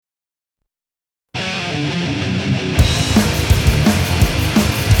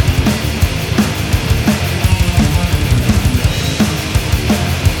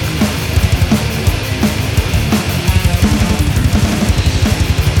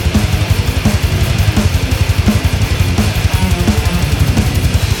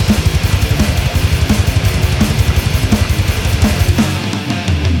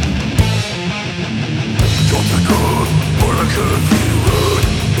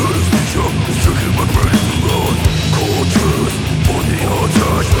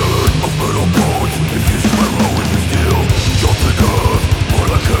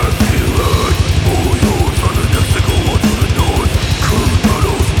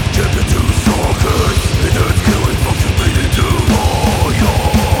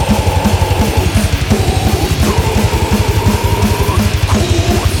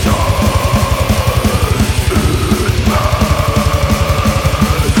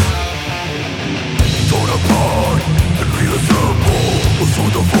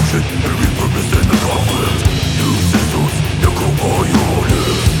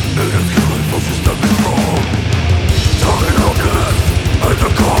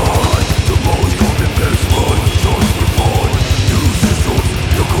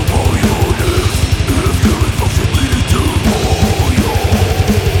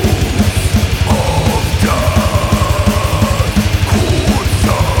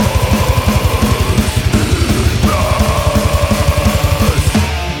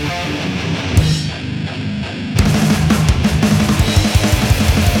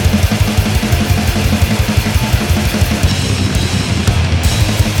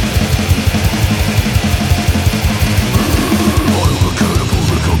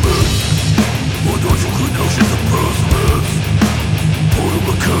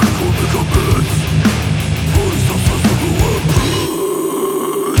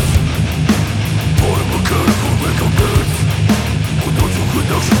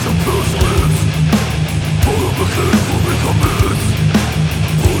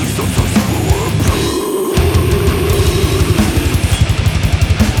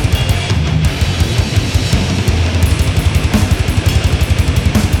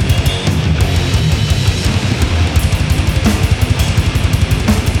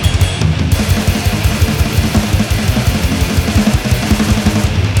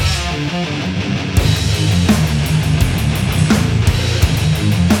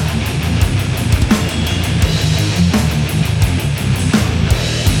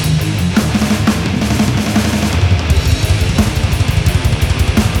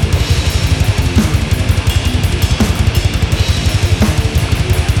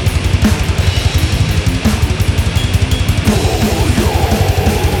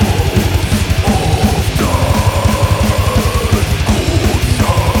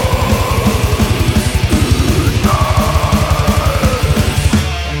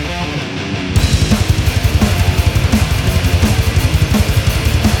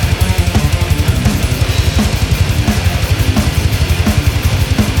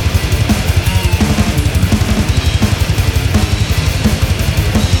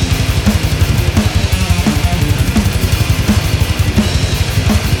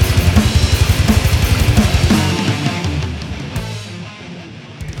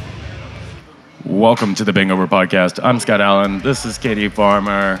Welcome to the BANGover podcast. I'm Scott Allen. This is Kittie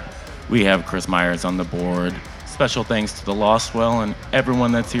Farmer. We have Chris Myers on the board. Special thanks to the Lost Well and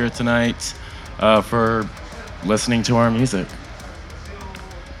everyone that's here tonight for listening to our music.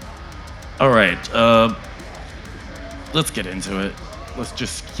 All right, let's get into it. Let's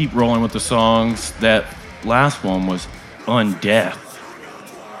just keep rolling with the songs. That last one was Undeath.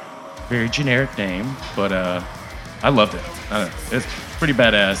 Very generic name, but I loved it. It's pretty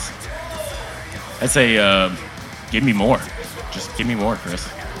badass. I say, give me more. Just give me more, Chris.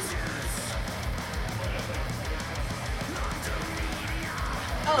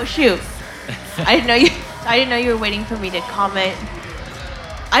 Oh shoot! I didn't know you were waiting for me to comment.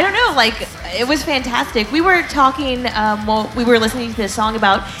 I don't know. Like, it was fantastic. We were talking while we were listening to this song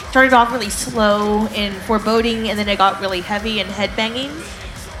about. Started off really slow and foreboding, and then it got really heavy and headbanging,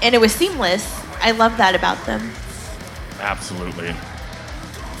 and it was seamless. I love that about them. Absolutely.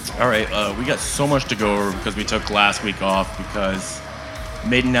 All right, we got so much to go over because we took last week off because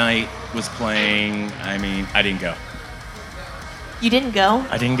Midnight was playing. I mean, I didn't go. You didn't go?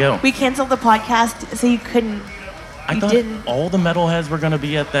 I didn't go. We canceled the podcast so you couldn't. I thought all the metalheads were going to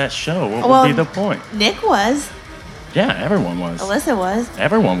be at that show. What would be the point? Nick was. Yeah, everyone was. Alyssa was.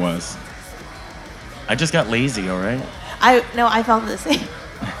 Everyone was. I just got lazy, all right? I felt the same.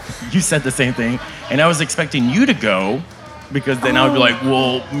 You said the same thing, and I was expecting you to go. Because then I would be like,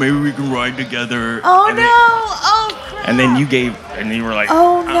 well, maybe we can ride together. Oh, and no. Oh, crap. And then you were like,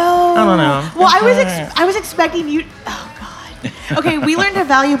 oh, no. I don't know. Well, I was expecting you. Oh, God. Okay, we learned a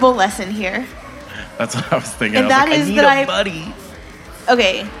valuable lesson here. That's what I was thinking. And I need a buddy.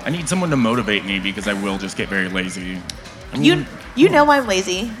 Okay. I need someone to motivate me because I will just get very lazy. You know I'm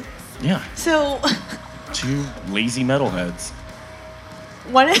lazy. Yeah. So. Two lazy metalheads.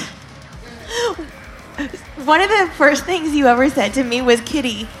 One of the first things you ever said to me was,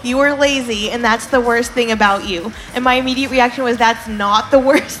 Kittie, you are lazy, and that's the worst thing about you. And my immediate reaction was, that's not the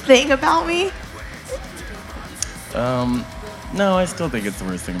worst thing about me? No, I still think it's the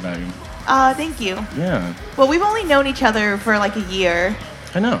worst thing about you. Thank you. Yeah. Well, we've only known each other for like a year.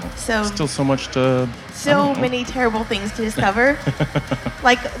 I know. So still so much to... So many terrible things to discover.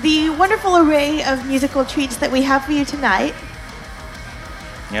 Like the wonderful array of musical treats that we have for you tonight.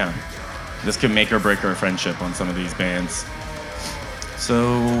 Yeah. This could make or break our friendship on some of these bands.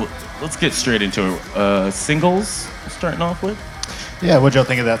 So let's get straight into it. Singles, starting off with. Yeah, what'd y'all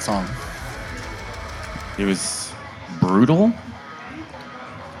think of that song? It was brutal.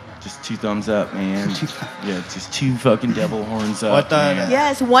 Just two thumbs up, man. Yeah, just two fucking devil horns up.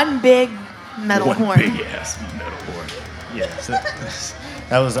 Yes, one big metal horn. One big ass metal horn. Yes.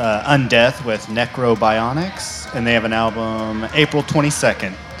 That was Undeath with Necrobionics, and they have an album April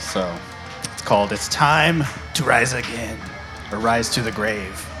 22nd. So it's called It's Time to Rise Again, or Rise to the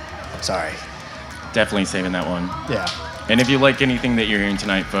Grave. Sorry. Definitely saving that one. Yeah. And if you like anything that you're hearing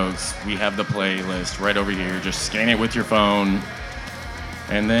tonight, folks, we have the playlist right over here. Just scan it with your phone,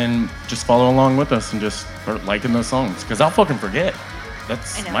 and then just follow along with us and just start liking those songs. Because I'll fucking forget.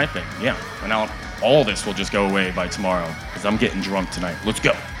 That's my thing. Yeah. And all this will just go away by tomorrow because I'm getting drunk tonight. Let's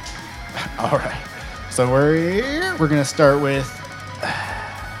go. All right. So we're going to start with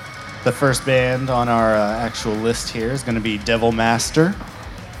the first band on our actual list here is going to be Devil Master.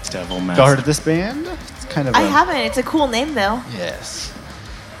 Devil Master. Heard of this band? It's kind of I haven't. It's a cool name, though. Yes.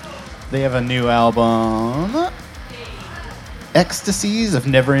 They have a new album, Ecstasies of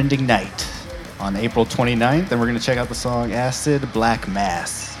Neverending Night, on April 29th. And we're going to check out the song Acid Black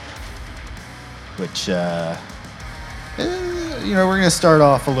Mass, which, we're going to start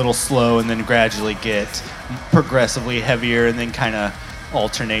off a little slow and then gradually get progressively heavier and then kind of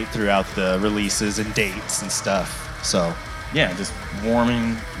alternate throughout the releases and dates and stuff. So, yeah, just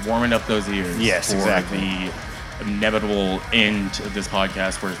warming up those ears. Yes, for exactly. The inevitable end of this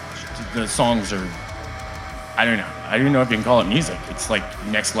podcast where the songs are, I don't even know if you can call it music. It's like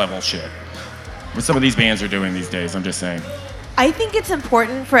next level shit. What some of these bands are doing these days, I'm just saying. I think it's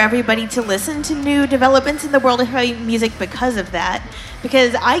important for everybody to listen to new developments in the world of heavy music because of that.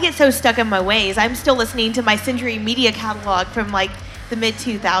 Because I get so stuck in my ways. I'm still listening to my Century Media catalog from like the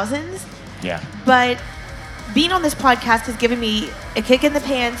mid-2000s. Yeah. But being on this podcast has given me a kick in the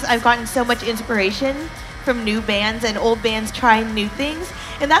pants. I've gotten so much inspiration from new bands and old bands trying new things.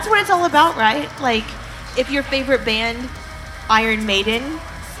 And that's what it's all about, right? Like, if your favorite band, Iron Maiden,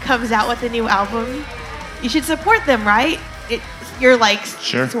 comes out with a new album, you should support them, right? You're like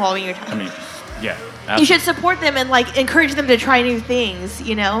swallowing your tongue. I mean, yeah. Absolutely. You should support them and like encourage them to try new things,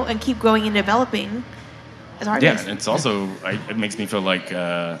 and keep growing and developing as artists. Yeah, it's also, it makes me feel like,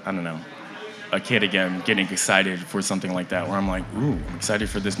 I don't know. a kid again, getting excited for something like that, where I'm like, ooh, I'm excited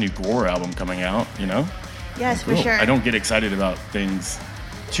for this new Gore album coming out, you know? Yes, Cool. for sure. I don't get excited about things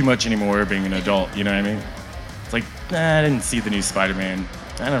too much anymore being an adult, you know what I mean? It's like, I didn't see the new Spider-Man.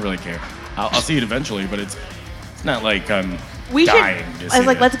 I don't really care. I'll see it eventually, but it's not like I'm dying to see I was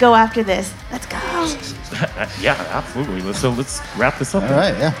like, it. let's go after this. Let's go. Yeah, absolutely. Let's wrap this up. All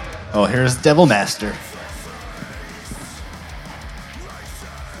right, yeah. Oh, here's Devil Master.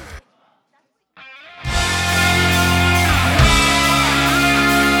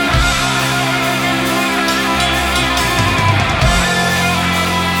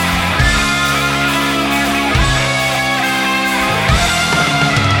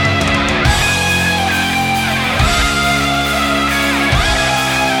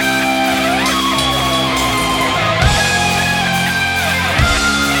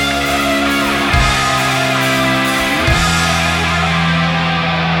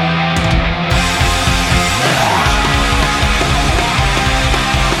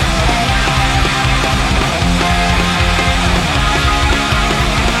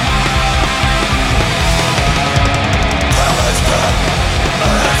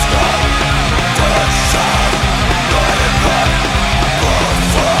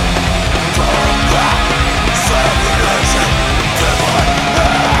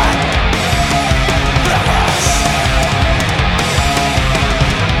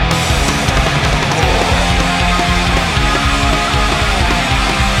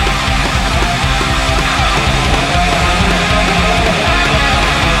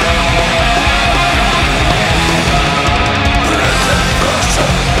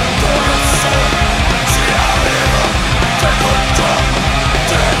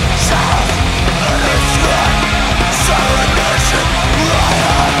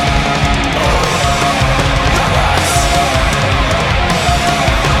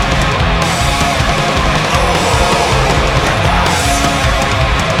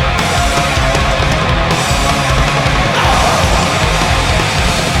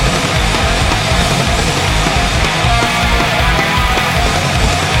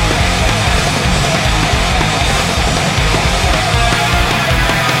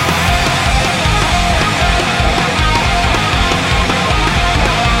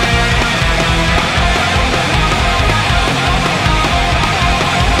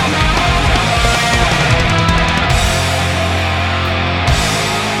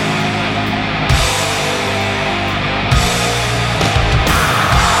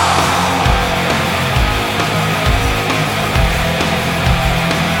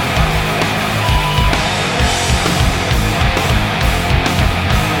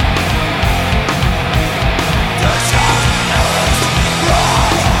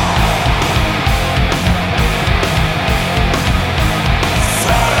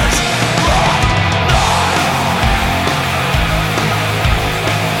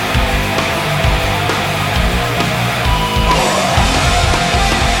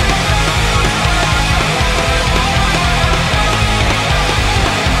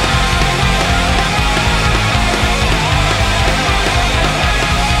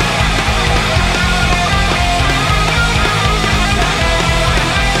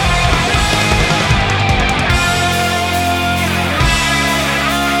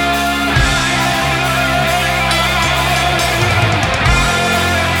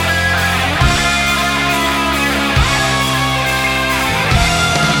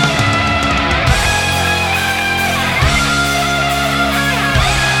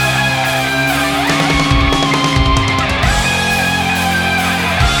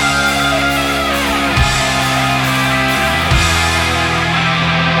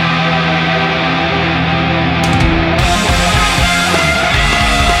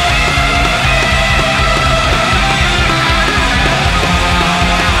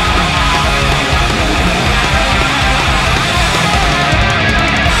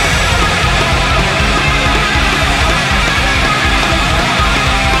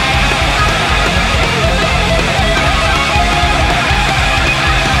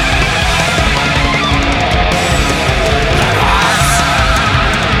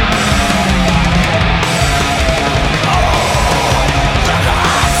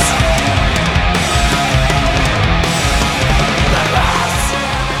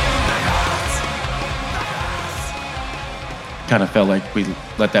 Kind of felt like we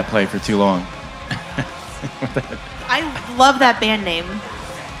let that play for too long. I love that band name.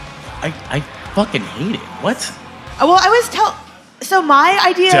 I fucking hate it. What? Well, so my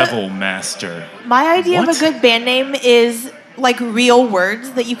idea Devil Master. My idea of What? a good band name is like real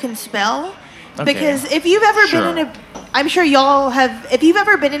words that you can spell. Okay. Because if you've ever Sure. been in I'm sure y'all have, if you've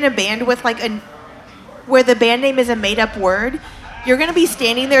ever been in a band with like where the band name is a made up word, you're going to be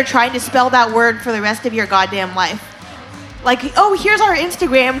standing there trying to spell that word for the rest of your goddamn life. Like, oh, here's our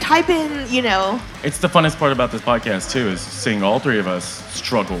Instagram, type in, you know. It's the funnest part about this podcast, too, is seeing all three of us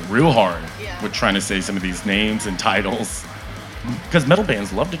struggle real hard with trying to say some of these names and titles. Because metal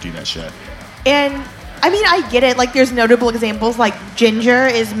bands love to do that shit. And, I mean, I get it. Like, there's notable examples, like Ginger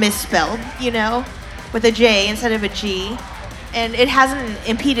is misspelled, you know, with a J instead of a G. And it hasn't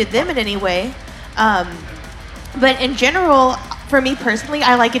impeded them in any way. But in general, for me personally,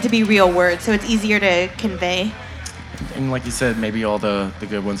 I like it to be real words, so it's easier to convey. And like you said, maybe all the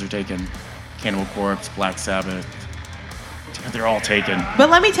good ones are taken. Cannibal Corpse, Black Sabbath. They're all taken. But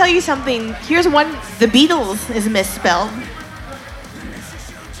let me tell you something. Here's one. The Beatles is misspelled.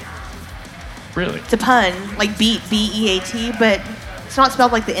 Really? It's a pun, like beat, B-E-A-T, but it's not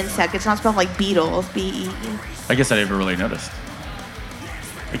spelled like the insect. It's not spelled like Beatles, B-E-E. I guess I never really noticed.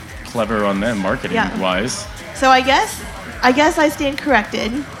 Like, clever on them, marketing-wise. So I guess I stand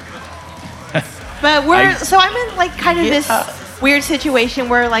corrected. But so I'm in like kind of this weird situation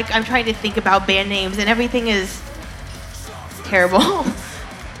where like I'm trying to think about band names and everything is terrible.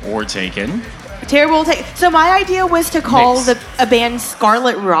 Or taken. Terrible. So my idea was to call Mix. a band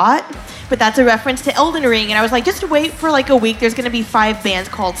Scarlet Rot, but that's a reference to Elden Ring, and I was like, just wait for like a week. There's gonna be 5 bands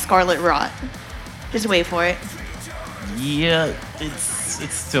called Scarlet Rot. Just wait for it. Yeah, it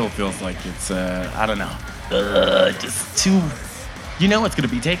still feels like it's I don't know, just too. You know it's gonna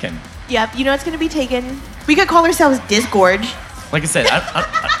be taken. Yep, you know it's gonna be taken. We could call ourselves Disgorge. Like I said,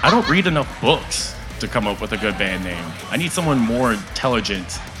 I don't read enough books to come up with a good band name. I need someone more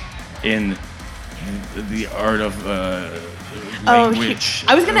intelligent in the art of language.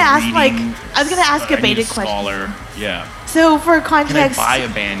 I was gonna ask reading. a I need baited scholar. question. Yeah. So for Can I context, buy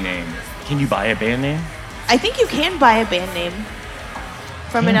a band name? Can you buy a band name? I think you can buy a band name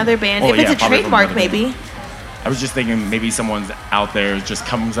from another band. Oh, If it's yeah, a probably from trademark, another band. maybe. I was just thinking maybe someone's out there just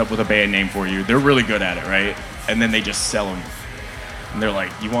comes up with a band name for you. They're really good at it, right? And then they just sell them. And they're like,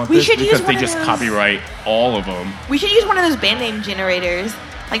 you want We this? should use Because one they of just those- copyright all of them. We should use one of those band name generators.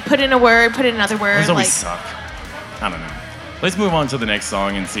 Like put in a word, put in another word. Those always Like suck. I don't know. Let's move on to the next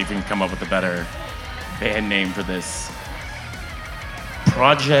song and see if we can come up with a better band name for this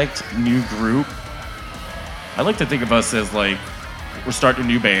project, new group. I like to think of us as like, we're starting a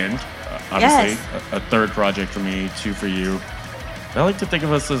new band, obviously. Yes. A third project for me, 2 for you. I like to think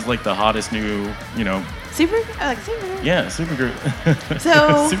of us as like the hottest new, you know, super. I like super. yeah, supergroup.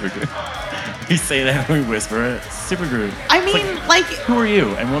 So- supergroup. We say that and we whisper it. Supergroup. I It's mean, like who are you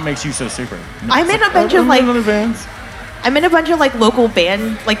and what makes you so super? I'm It's in a bunch of, like- other bands. I'm in a bunch of like local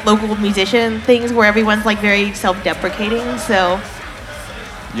band, like local musician things where everyone's like very self-deprecating. So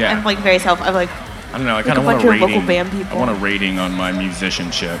Yeah. I'm like very I'm like I don't know. I like kind a of want bunch a of rating. local band people. I want a rating on my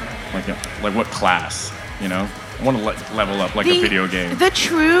musicianship, like what class, you know? I want to level up like a video game. The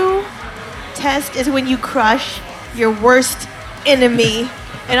true test is when you crush your worst enemy,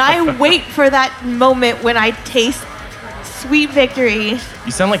 and I wait for that moment when I taste sweet victory,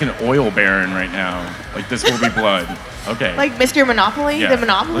 You sound like an oil baron right now. Like this will be blood. Okay. like Mr. Monopoly, Yeah. the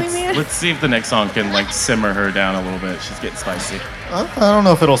Monopoly man. Let's see if the next song can like simmer her down a little bit. She's getting spicy. I don't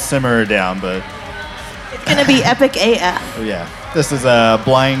know if it'll simmer her down, but It's gonna be epic AF. yeah. This is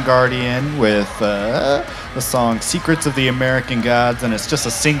Blind Guardian with the song Secrets of the American Gods, and it's just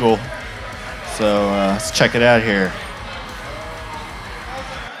a single. So let's check it out here.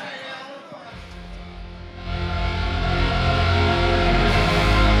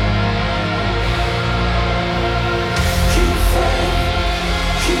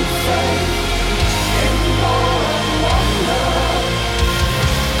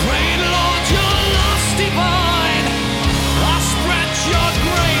 Great Lord, your love's divine. I spread your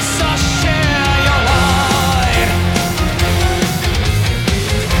grace, I share your light.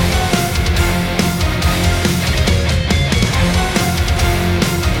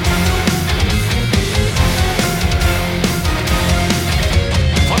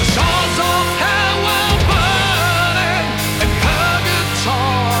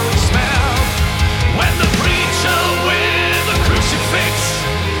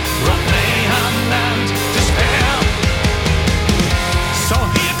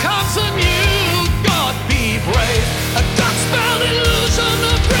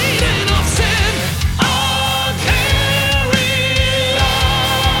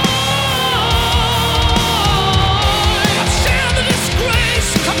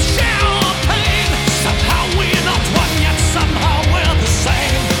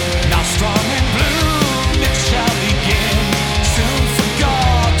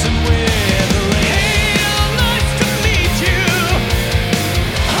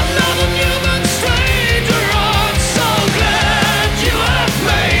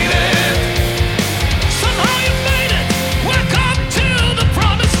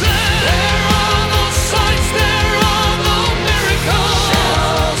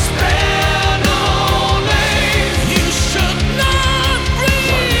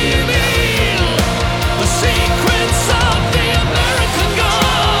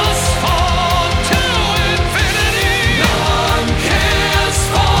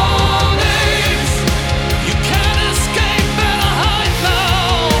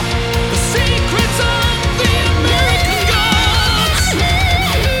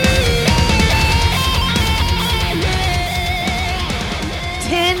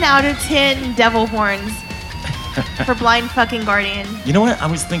 out of 10 devil horns for Blind Fucking Guardian. You know what? I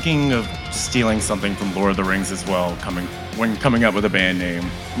was thinking of stealing something from Lord of the Rings as well, when coming up with a band name.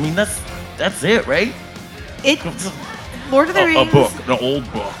 I mean, that's it, right? Lord of the Rings. A book, an old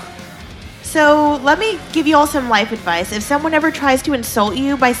book. So let me give you all some life advice. If someone ever tries to insult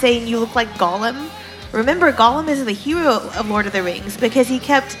you by saying you look like Gollum, remember Gollum is the hero of Lord of the Rings because he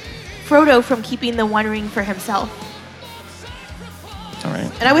kept Frodo from keeping the One Ring for himself. All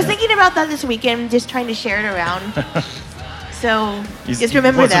right. And I was thinking about that this weekend, just trying to share it around. So just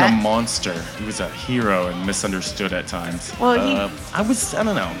remember that. He wasn't a monster. He was a hero and misunderstood at times. Well, I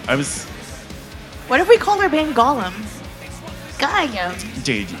don't know. What if we called our band Gollum? Gaia.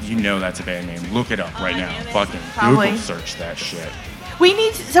 Dude, you know that's a band name. Look it up right now. Fucking Probably. Google search that shit.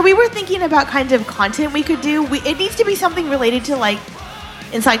 So we were thinking about kinds of content we could do. It needs to be something related to like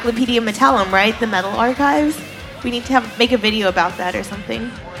Encyclopedia Metallum, right? The metal archives. We need to make a video about that or something.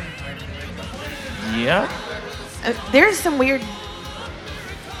 Yeah. There's some weird.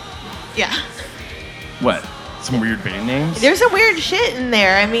 Yeah. What? Some weird band names? There's some weird shit in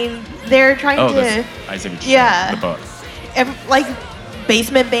there. I mean, they're trying to. I see what you're yeah. saying. The book. Like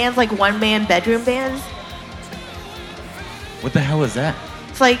basement bands, like one-man bedroom bands. What the hell is that?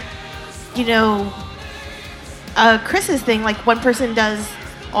 It's like, Chris's thing. Like one person does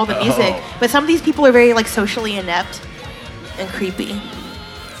all the music, but some of these people are very like socially inept and creepy.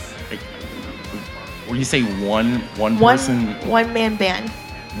 When you say one person, one-man band,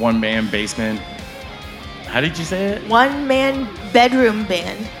 one-man basement. How did you say it? One-man bedroom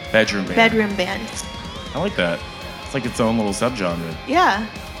band. Bedroom band. Bedroom band. I like that. It's like its own little subgenre. Yeah.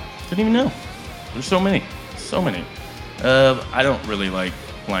 Didn't even know. There's so many. So many. I don't really like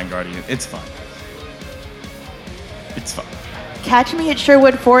Blind Guardian. It's fun. It's fun. Catch me at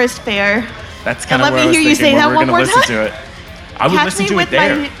Sherwood Forest Fair. That's kind of what I was thinking. Say that we're one going to more listen time. to it. I would listen to it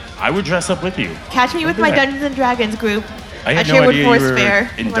there. I would dress up with you. Catch me with my Dungeons and Dragons group. I had at no Sherwood idea Forest you were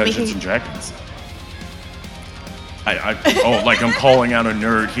Fair. in Dungeons and Dragons. Like I'm calling out a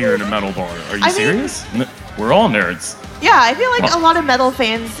nerd here in a metal bar. Are you serious? We're all nerds. Yeah, I feel like a lot of metal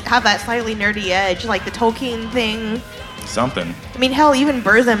fans have that slightly nerdy edge, like the Tolkien thing. Something. I mean, hell, even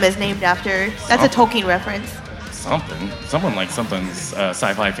Burzum is named after. That's a Tolkien reference. Something. Someone like something's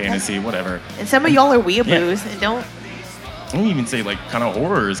sci-fi, fantasy, whatever. And some of y'all are weeaboos and don't. I don't even say like kind of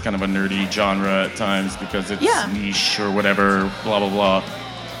horror is kind of a nerdy genre at times because it's niche or whatever, blah blah blah.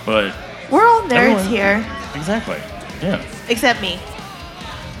 But we're all nerds here. Exactly. Yeah. Except me.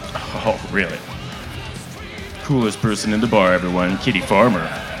 Oh, really? Coolest person in the bar, everyone. Kittie Farmer.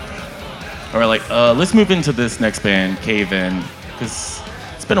 All right, let's move into this next band, Cave In, because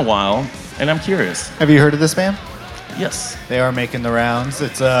it's been a while, and I'm curious. Have you heard of this band? Yes. They are making the rounds.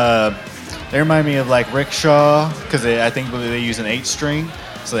 It's they remind me of like Rickshaw because I think they use an 8-string,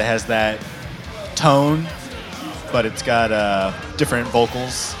 so it has that tone, but it's got different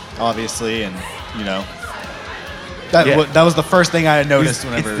vocals, obviously, and that was the first thing I noticed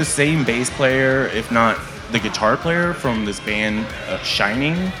whenever. It's the same bass player, if not the guitar player from this band,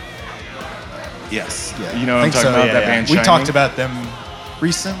 Shining. Yes. Yeah. You know what I'm talking about? That band Shining? We talked about them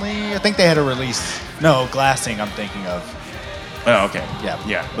recently. I think they had a release. No, Glassing I'm thinking of. Oh, okay.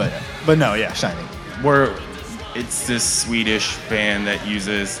 Yeah. But no, yeah, Shining. It's this Swedish band that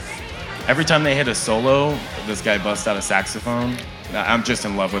uses, every time they hit a solo, this guy busts out a saxophone. I'm just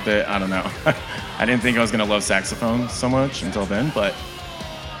in love with it. I don't know. I didn't think I was going to love saxophone so much until then, but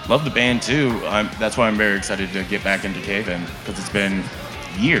love the band too. That's why I'm very excited to get back into Cave In, because it's been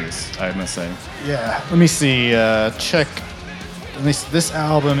years, I must say. Yeah. Let me see. Check. This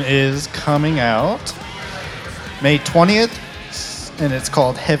album is coming out May 20th, and it's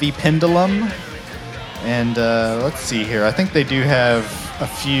called Heavy Pendulum. And let's see here. I think they do have a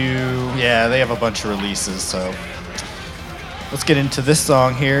few. Yeah, they have a bunch of releases, so let's get into this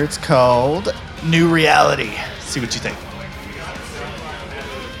song here. It's called New Reality. See what you think.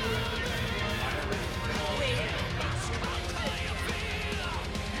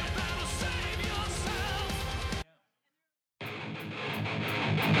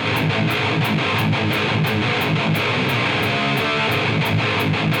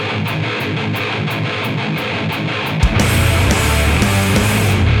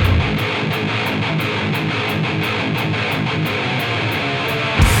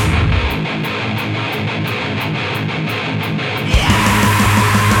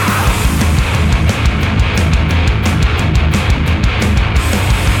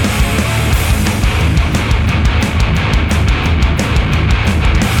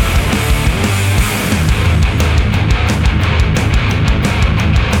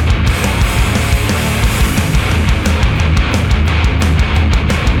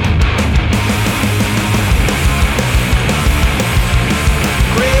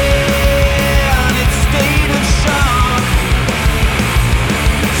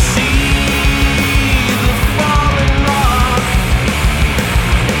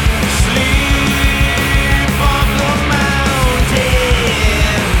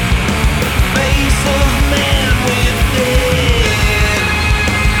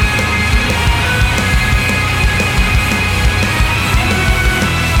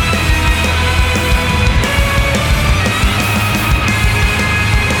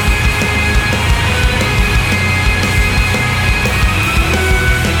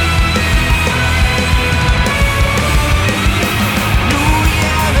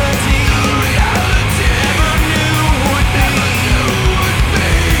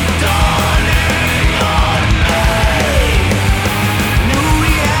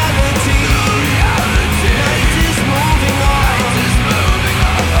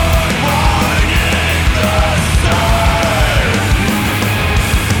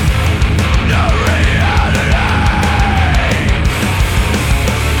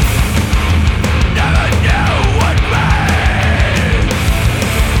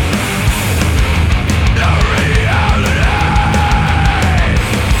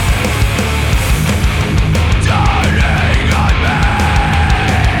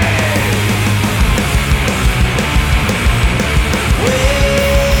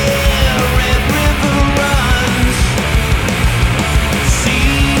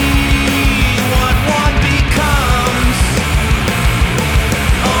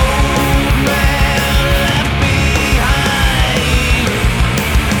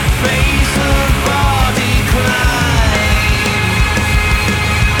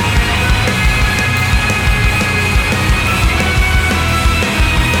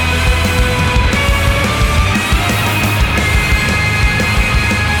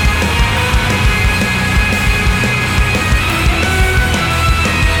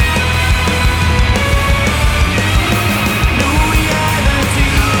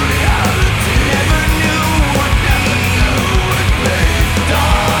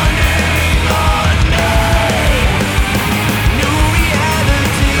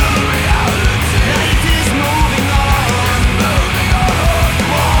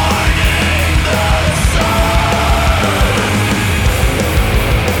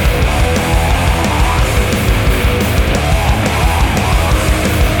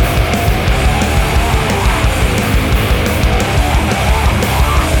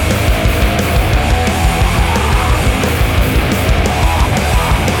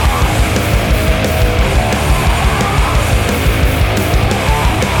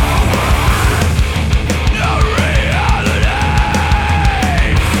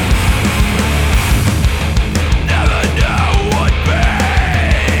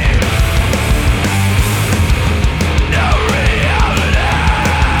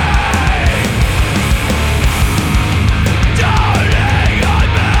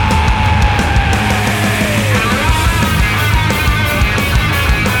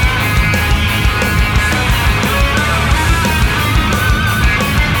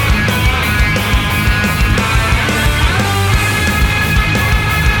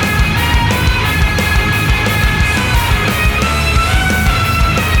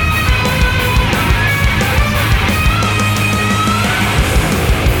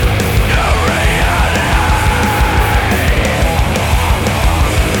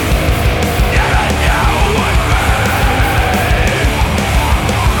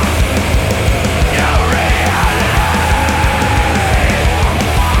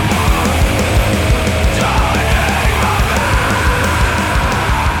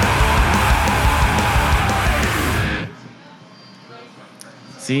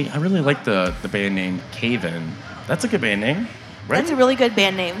 See, I really like the band name Cave-In. That's a good band name, right? That's a really good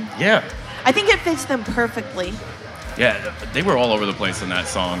band name. Yeah. I think it fits them perfectly. Yeah, they were all over the place in that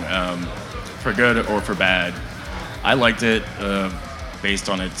song, for good or for bad. I liked it based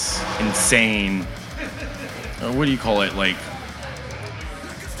on its insane, what do you call it, like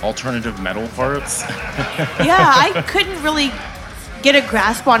alternative metal parts? Yeah, I couldn't really get a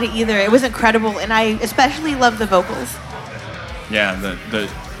grasp on it either. It was incredible, and I especially love the vocals. Yeah,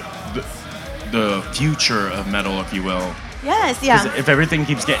 the future of metal, if you will. Yes, yeah. 'Cause if everything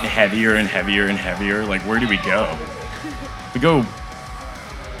keeps getting heavier and heavier and heavier, like where do we go? We go,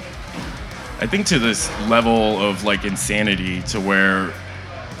 I think, to this level of like insanity to where,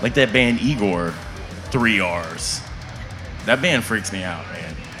 like that band Igor, 3 R's. That band freaks me out,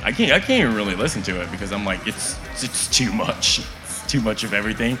 man. I can't even really listen to it because I'm like, it's too much. It's too much of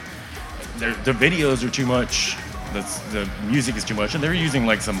everything. The videos are too much. The music is too much, and they're using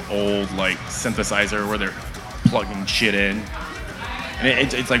like some old like synthesizer where they're plugging shit in,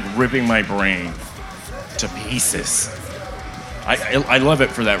 and it's like ripping my brain to pieces. I love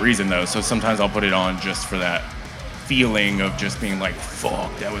it for that reason though. So sometimes I'll put it on just for that feeling of just being like,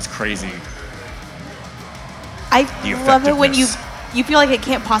 fuck, that was crazy. I The love it when you effectiveness. feel like it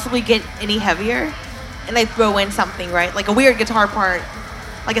can't possibly get any heavier, and they throw in something, right? Like a weird guitar part,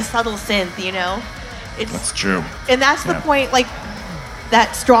 like a subtle synth, you know? That's true. And that's the Yeah. point, like,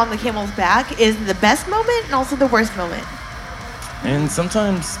 that straw on the camel's back is the best moment and also the worst moment. And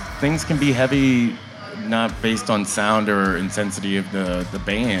sometimes things can be heavy, not based on sound or intensity of the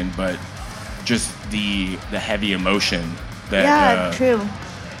band, but just the heavy emotion that Yeah, true.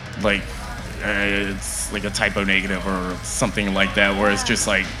 like it's like a typo negative or something like that, where it's just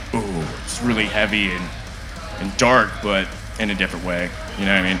like, ooh, it's really heavy and dark, but in a different way. You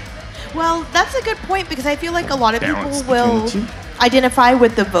know what I mean? Well, that's a good point because I feel like a lot of Balance people will between the two. identify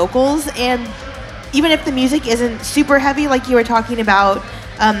with the vocals, and even if the music isn't super heavy, like you were talking about,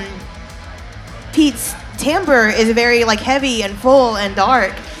 Pete's timbre is very like heavy and full and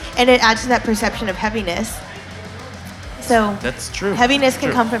dark, and it adds to that perception of heaviness. So That's true. heaviness can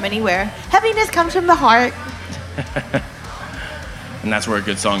True. come from anywhere. Heaviness comes from the heart. And that's where a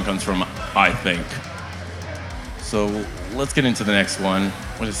good song comes from, I think. So let's get into the next one.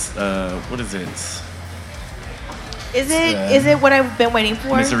 What is it? Is it what I've been waiting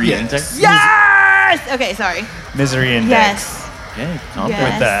for? Misery Yes. Index? Yes. Okay, sorry. Misery Index. Yes. Okay, calm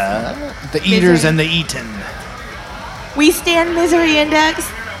Yes. down. The eaters and the eaten. We stand Misery Index.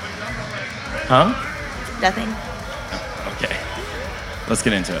 Huh? Nothing. Okay. Let's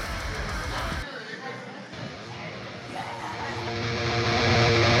get into it.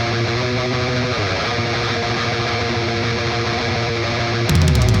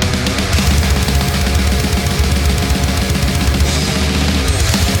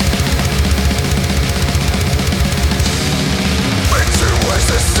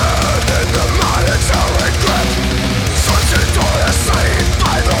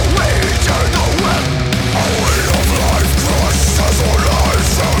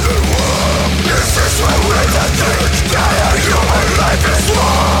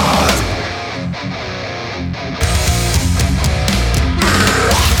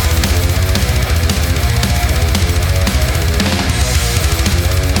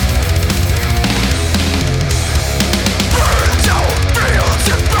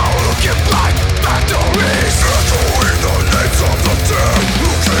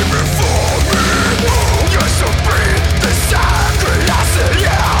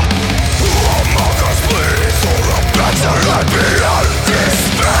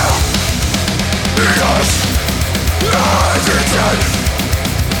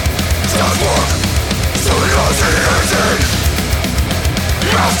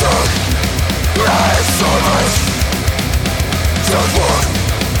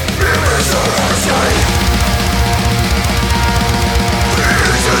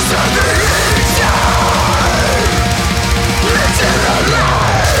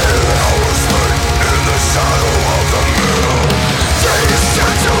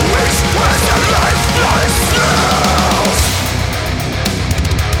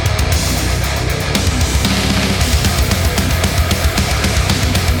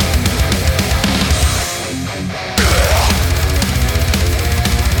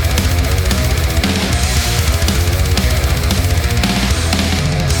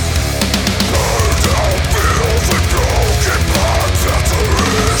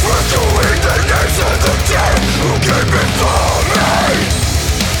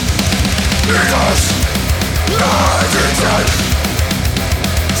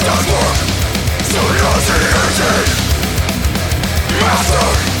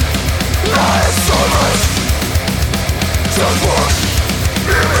 Master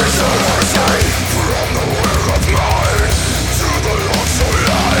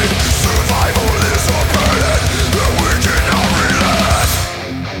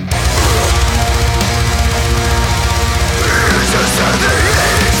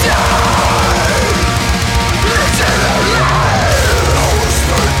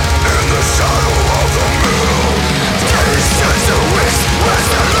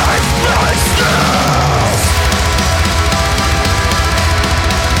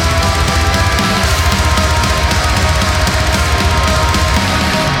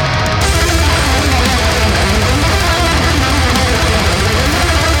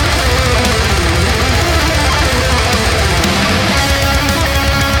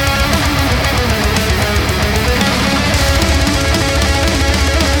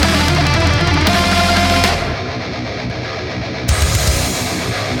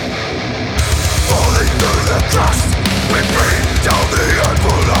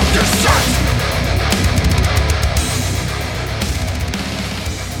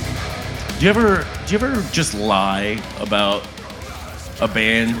Do you ever just lie about a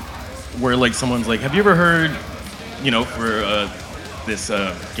band where like someone's like, have you ever heard, you know, for this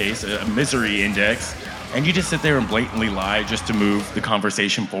case, a Misery Index, and you just sit there and blatantly lie just to move the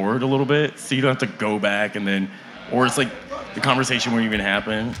conversation forward a little bit, so you don't have to go back and then, or it's like the conversation won't even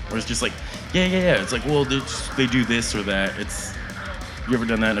happen, or it's just like, yeah. It's like, well, they do this or that. You ever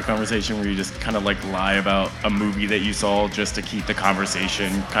done that in a conversation where you just kind of like lie about a movie that you saw just to keep the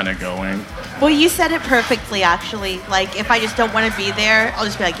conversation kind of going? Well, you said it perfectly, actually. Like, if I just don't want to be there, I'll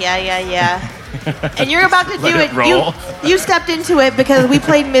just be like, yeah. And you're about to do Let it roll. You stepped into it because we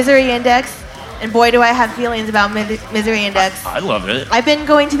played Misery Index, and boy, do I have feelings about Misery Index. I love it. I've been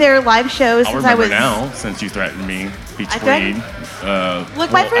going to their live shows I'll since I remember was... now, since you threatened me threatened?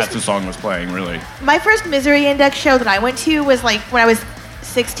 Look, my first- as the song was playing, really. My first Misery Index show that I went to was like when I was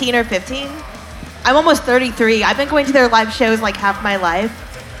 16 or 15. I'm almost 33. I've been going to their live shows like half my life.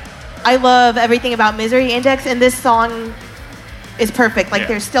 I love everything about Misery Index, and this song is perfect. Like, Yeah.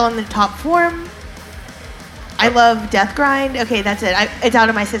 they're still in the top form. I love Death Grind. Okay, that's it. It's out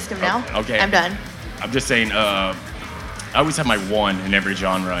of my system now. Okay. I'm done. I'm just saying, I always have my one in every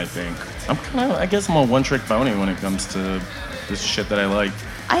genre, I think. I guess I'm a one-trick pony when it comes to this shit that I like.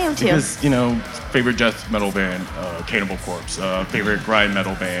 I am too. Because, you know, favorite death metal band, Cannibal Corpse. Favorite grind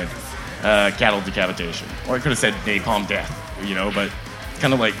metal band, Cattle Decapitation. Or I could have said Napalm Death, you know, but it's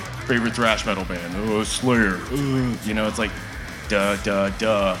kind of like favorite thrash metal band, Slayer. You know, it's like, duh.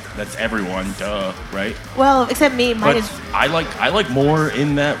 That's everyone, duh, right? Well, except me. Mine But is... I like more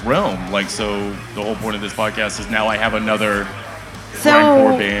in that realm. Like, so the whole point of this podcast is now I have another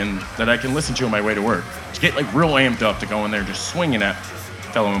grindcore band that I can listen to on my way to work. To get like real amped up to go in there just swinging at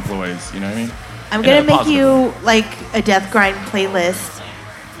fellow employees, you know what I mean? I'm In going a to make positive you way. like a Death Grind playlist.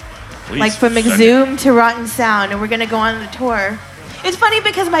 Please Like from send it. Exhumed to Rotten Sound, and we're gonna go on the tour. It's funny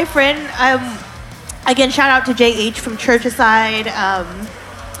because my friend, again, shout out to JH from Churchaside.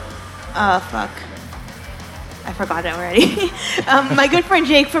 I forgot it already. My good friend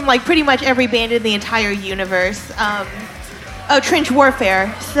Jake from like pretty much every band in the entire universe. Trench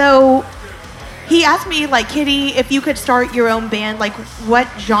Warfare. So he asked me, like, Kittie, if you could start your own band, like, what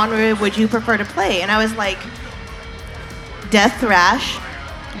genre would you prefer to play? And I was like, death thrash,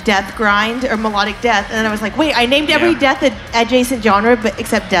 death grind, or melodic death. And then I was like, wait, I named every death adjacent genre but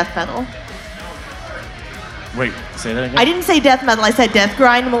except death metal. Wait, say that again? I didn't say death metal. I said death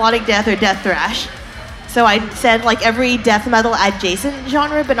grind, melodic death, or death thrash. So I said like every death metal adjacent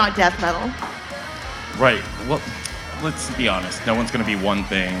genre, but not death metal. Right. Well, let's be honest. No one's going to be one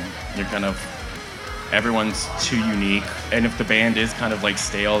thing. Everyone's too unique. And if the band is kind of like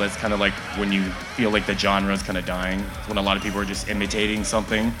stale, that's kind of like when you feel like the genre is kind of dying. When a lot of people are just imitating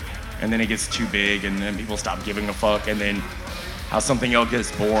something, and then it gets too big, and then people stop giving a fuck. And then how something else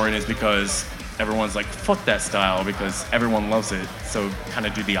gets born is because everyone's like, fuck that style, because everyone loves it. So kind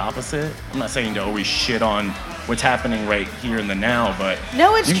of do the opposite. I'm not saying to always shit on what's happening right here in the now, but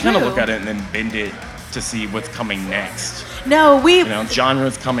No, it's you can kind of true. look at it and then bend it to see what's coming next. No, You know,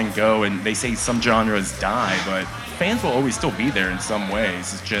 genres come and go, and they say some genres die, but fans will always still be there in some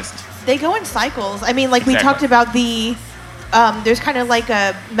ways. It's just, they go in cycles. I mean, like we Exactly. talked about the, there's kind of like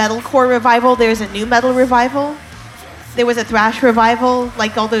a metalcore revival. There's a new metal revival. There was a thrash revival,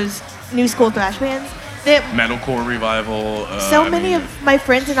 like all those new school thrash bands. metalcore revival. Many of my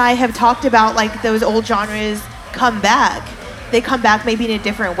friends and I have talked about like those old genres come back. They come back maybe in a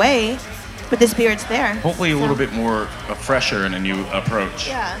different way, but the spirit's there. Hopefully a little bit more fresher and a new approach.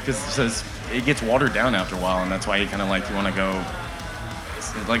 Yeah. Because it gets watered down after a while, and that's why you kind of like, you want to go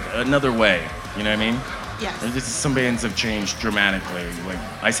like another way. You know what I mean? Yes. Some bands have changed dramatically. Like,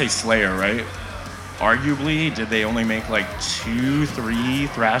 I say Slayer, right? Arguably, did they only make like 2-3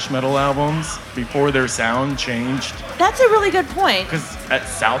 thrash metal albums before their sound changed? That's a really good point. Because at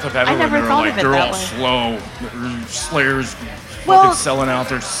South of Heaven, I never when thought of it they're that all way. slow. Slayer's Well- fucking selling out.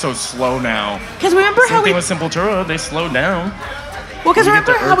 They're so slow now. Because remember Same how thing we... with Sepultura. They slowed down. Well, because You get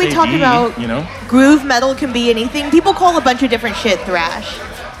remember the how we Earth talked AD, about you know? groove metal can be anything? People call a bunch of different shit thrash,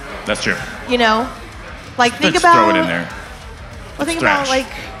 That's true. you know? Like, think Let's about... throw it in there. Well, think thrash. about, like...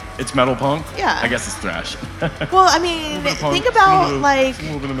 It's metal punk? Yeah. I guess it's thrash. Well, I mean, bit of punk, think about, a little like... bit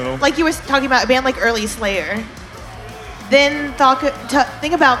in the middle. Like you were talking about a band like early Slayer. Then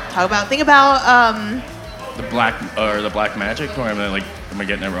think about The Black Magic? Or am I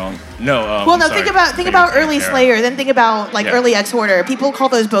getting it wrong? No. well, I'm no, sorry. think about early Era. Slayer. Then think about like Yeah. early Exhorder. People call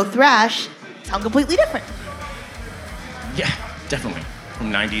those both thrash. Sound completely different. Yeah, definitely.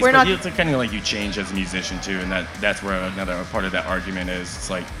 From 90s. We're But not- it's kind of like you change as a musician too, and that's where another part of that argument is. It's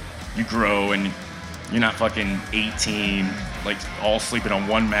like you grow and you're not fucking 18, like all sleeping on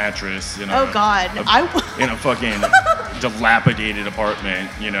one mattress. In a, Oh, God. in a fucking dilapidated apartment,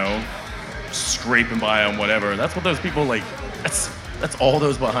 you know, scraping by on whatever. That's what those people like. That's all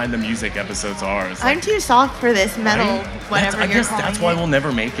those behind the music episodes are. It's I'm like, too soft for this metal, right? whatever I you're guess calling that's why it. we'll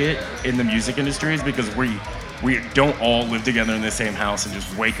never make it in the music industry is because we don't all live together in the same house and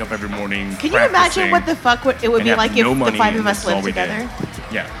just wake up every morning. Can you imagine what the fuck it would and be have like no if the money five of and us this is all lived we did? together?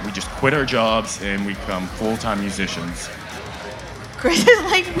 Yeah, we just quit our jobs and we become full-time musicians. Chris is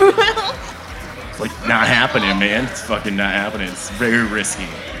like, It's like not happening, man. It's fucking not happening. It's very risky.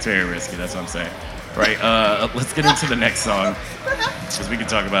 It's very risky. That's what I'm saying. Right. Let's get into the next song because we can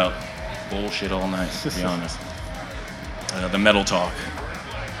talk about bullshit all night. To be honest. The metal talk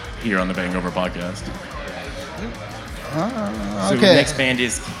here on the BANGover podcast. So the okay. next band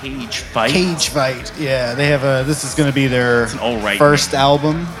is Cage Fight. Cage Fight. Yeah, they have a. This is going to be their an all-right first name.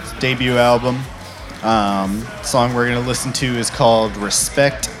 album, debut album. Song we're going to listen to is called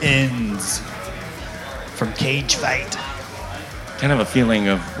 "Respect Ends" from Cage Fight. Kind of a feeling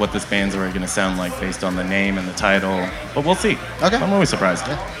of what this band's are going to sound like based on the name and the title, but we'll see. Okay. I'm always surprised.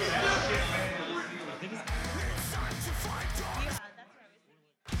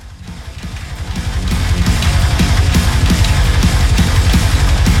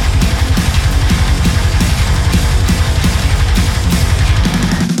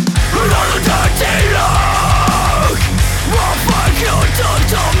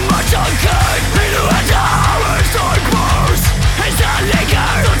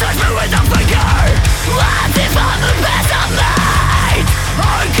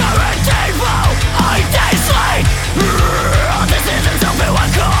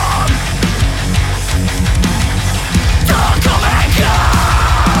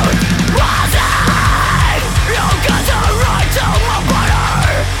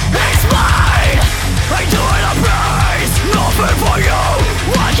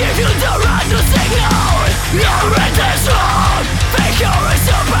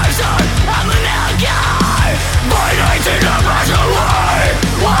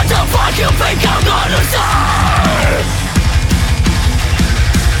 You think I'm gonna say?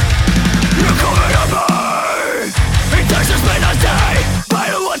 You're coming at me. It takes us been a day. I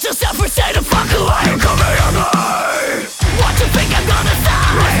don't want yourself or say the fuck away. You're coming at me. What you think I'm gonna say?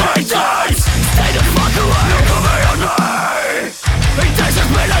 It's my days. Stay the fuck away. You're coming at me. It takes us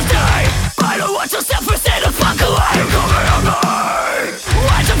been a day. I don't want yourself or say the fuck away. You're coming at me.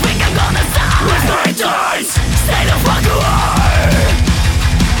 What you think I'm gonna say? It's my days. Stay the fuck away.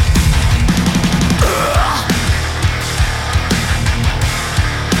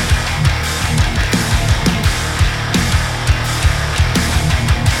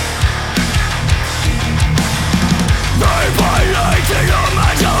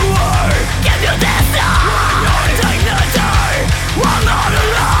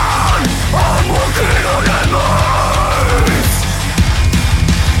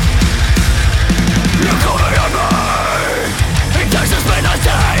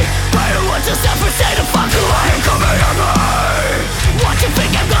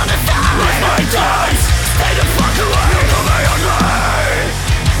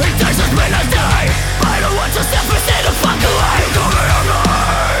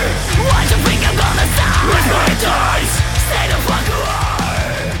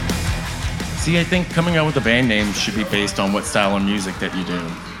 See, I think coming out with a band name should be based on what style of music that you do.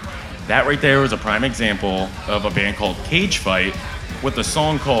 That right there was a prime example of a band called Cage Fight with a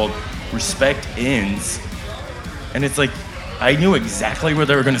song called Respect Ends. And it's like, I knew exactly what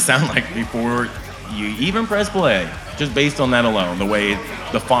they were going to sound like before you even press play, just based on that alone, the way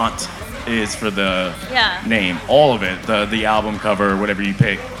the font is for the Yeah. name. All of it, the album cover, whatever you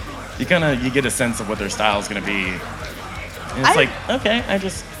pick. You get a sense of what their style is going to be. And it's like, okay, I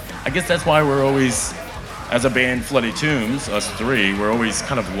guess that's why we're always, as a band, Flooded Tombs, us three, we're always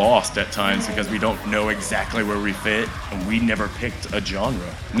kind of lost at times because we don't know exactly where we fit, and we never picked a genre.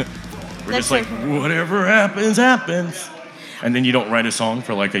 We're just like, whatever happens, happens. And then you don't write a song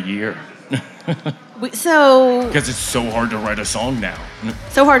for like a year. Because it's so hard to write a song now.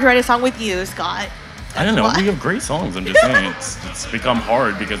 So hard to write a song with you, Scott. I don't know. We have great songs. I'm just saying. It's become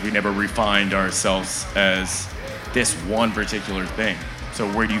hard because we never refined ourselves as this one particular thing.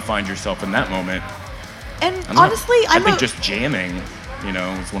 So where do you find yourself in that moment? And honestly, I think just jamming,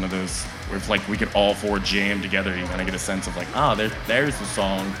 is one of those where if like we could all four jam together, you kind of get a sense of like, there's the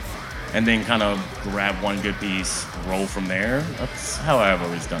song, and then kind of grab one good piece, roll from there. That's how I've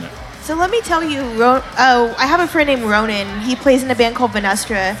always done it. So let me tell you, I have a friend named Ronan. He plays in a band called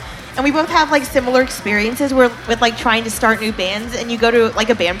Vanustra. And we both have like similar experiences with like trying to start new bands, and you go to like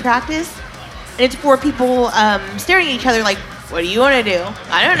a band practice, and it's four people staring at each other like, what do you want to do?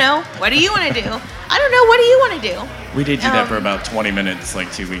 I don't know. What do you want to do? I don't know. What do you want to do? We did do that for about 20 minutes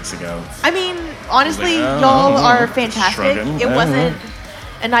like 2 weeks ago. I mean, honestly, y'all are fantastic. Shrugging. It wasn't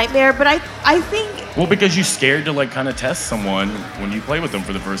a nightmare, but I think... Well, because you're scared to like kind of test someone when you play with them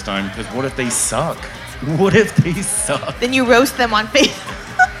for the first time, because what if they suck? What if they suck? Then you roast them on Facebook.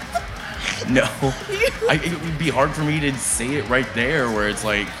 No, it would be hard for me to say it right there where it's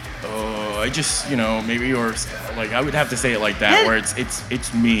like, I just, maybe, or like I would have to say it like that where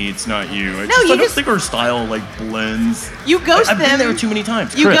it's me, it's not you. I don't think our style like blends. You ghost them. I've been there too many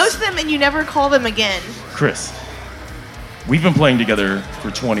times. You Chris, ghost them and you never call them again. Chris, we've been playing together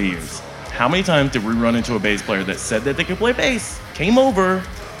for 20 years. How many times did we run into a bass player that said that they could play bass, came over,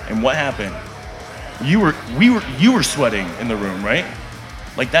 and what happened? You were sweating in the room, right?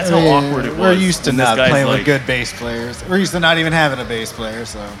 Like, that's how awkward it was. We're used to not playing like, with good bass players. We're used to not even having a bass player,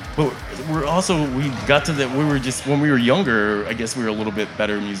 so. But we got to that, when we were younger, I guess we were a little bit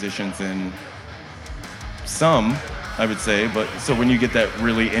better musicians than some, I would say. But so when you get that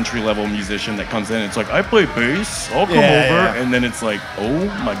really entry-level musician that comes in, it's like, I play bass, I'll come over. Yeah. And then it's like, oh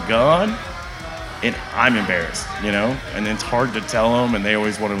my God. And I'm embarrassed, and it's hard to tell them, and they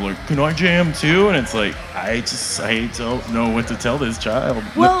always want to like, can I jam too? And it's like, I don't know what to tell this child.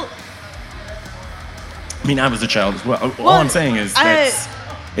 Well, I mean, I was a child as well. All I'm saying is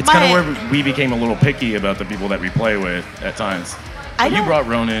it's kind of where we became a little picky about the people that we play with at times. You brought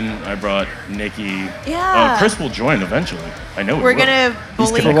Ronan, I brought Nikki. Yeah. Chris will join eventually. I know we're gonna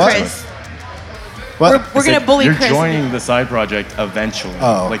bully Chris. What? We're gonna bully You're Chris. You're joining the side project eventually.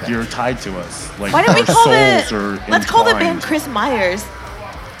 Oh, okay. Like you're tied to us. Like why don't we call let's call the band Chris Myers.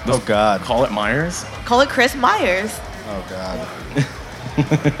 Oh God. Call it Myers? Call it Chris Myers. Oh God.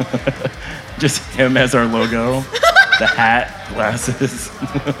 Just him as our logo. The hat, glasses.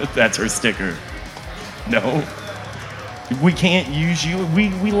 That's our sticker. No. We can't use you.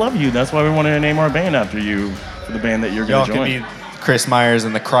 We love you. That's why we wanted to name our band after you, for the band that you're going to join. Y'all could be Chris Myers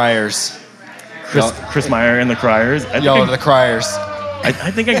and the Criers. Chris Meyer and the Criers. Y'all are the Criers. I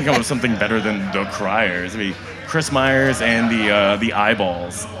think I can come up with something better than the Criers. I mean, Chris Myers and the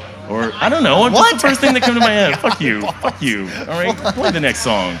Eyeballs. Or, I don't know. What's the first thing that came to my head? Fuck you. Fuck you. All right? Play the next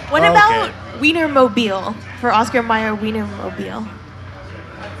song. What about Wienermobile for Oscar Mayer Wienermobile?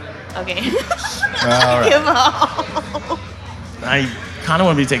 Okay. All Give up. I kind of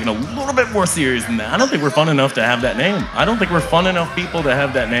want to be taken a little bit more serious than that. I don't think we're fun enough to have that name. I don't think we're fun enough people to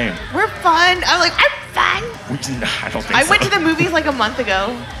have that name. We're fun. I'm fun. I don't think I so. went to the movies like a month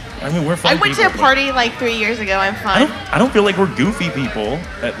ago. I mean, we're fun I went to a party like 3 years ago. I'm fun. I don't feel like we're goofy people,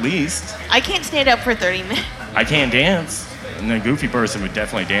 at least. I can't stand up for 30 minutes. I can't dance. And a goofy person would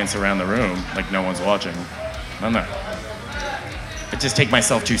definitely dance around the room like no one's watching. I'm not. I just take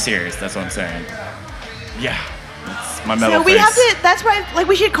myself too serious. That's what I'm saying. Yeah. It's my metal So we face. have to, that's why, like,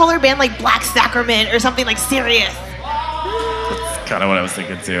 we should call our band like Black Sacrament or something like serious. That's kind of what I was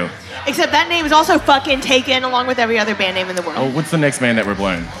thinking too. Except that name is also fucking taken along with every other band name in the world. Oh, what's the next band that we're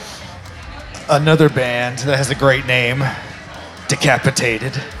playing? Another band that has a great name,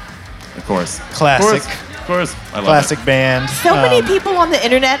 Decapitated. Of course. Classic. Of course. I love Classic it. band. So many people on the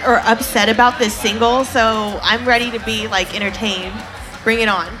internet are upset about this single, so I'm ready to be like entertained. Bring it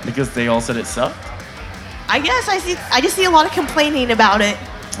on. Because they all said it sucked? Oh, I guess I just see a lot of complaining about it.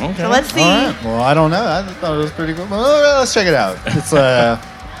 Okay. So let's see. All right. Well, I don't know. I thought it was pretty cool. Well, let's check it out.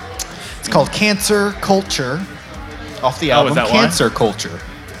 It's called Cancer Culture, off the album is that Cancer Culture.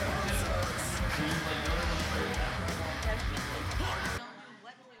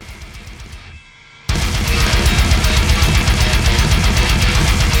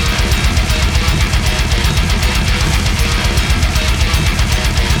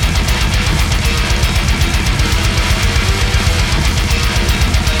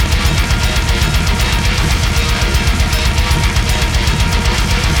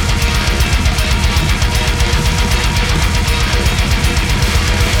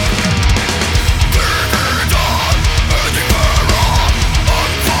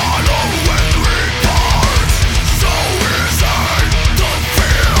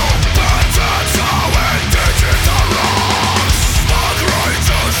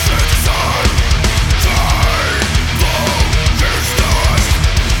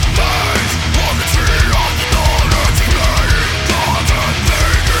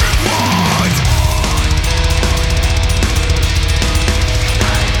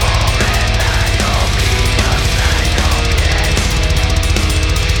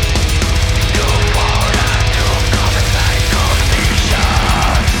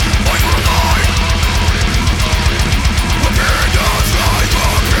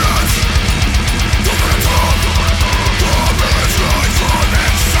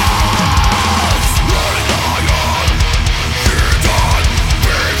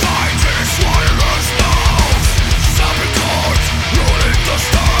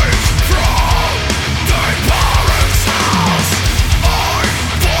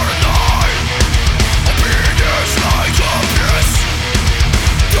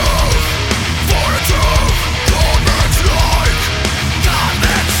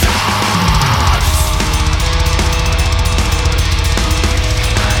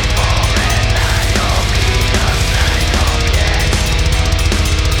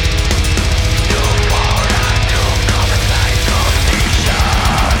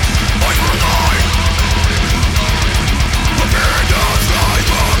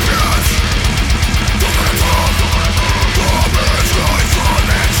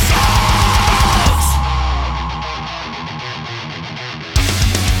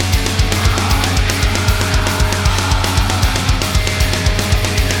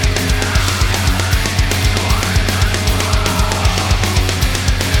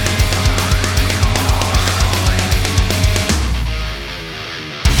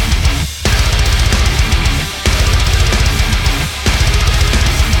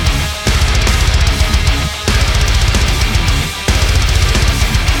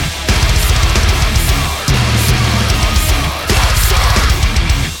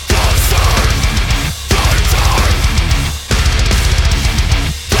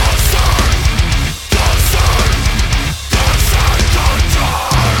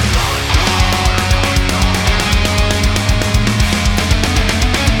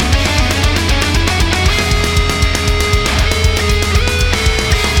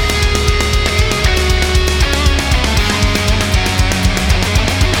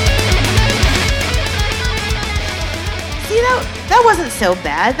 wasn't so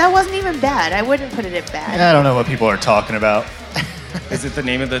bad. That wasn't even bad. I wouldn't put it at bad. I don't know what people are talking about. Is it the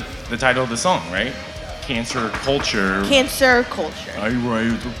name of the title of the song, right? Cancer culture. Cancer culture. I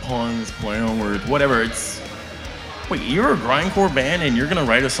write the puns, play on words, whatever. Wait, you're a grindcore band and you're gonna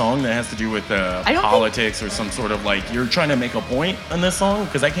write a song that has to do with politics or some sort of like you're trying to make a point in this song?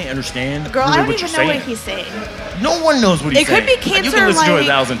 Because I can't understand. Girl, really I don't what even you're know saying. what he's saying. No one knows what he's saying. It could be cancer. You can listen to it like-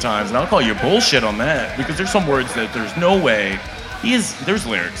 1,000 times, and I'll call you bullshit on that because there's some words that there's no way. There's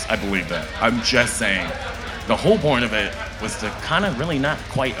lyrics. I believe that. I'm just saying. The whole point of it was to kind of really not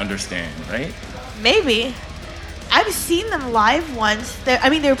quite understand, right? Maybe. I've seen them live once. They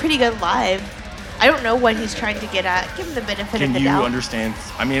were pretty good live. I don't know what he's trying to get at. Give him the benefit Can of the you desert. understand?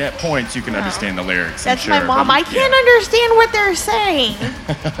 I mean, at points you can understand the lyrics. That's I'm sure, my mom. but I can't understand what they're saying.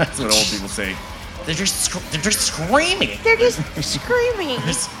 That's what old people say. They're just screaming. They're just screaming.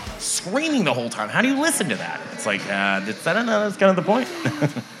 Just screaming the whole time. How do you listen to that? It's like, I don't know. That's kind of the point.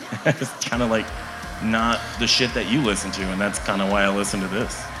 It's kind of like not the shit that you listen to, and that's kind of why I listen to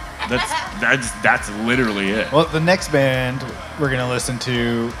this. That's literally it. Well, the next band we're going to listen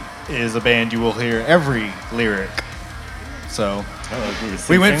to is a band you will hear every lyric. So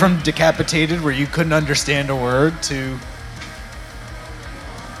we went from Decapitated, where you couldn't understand a word, to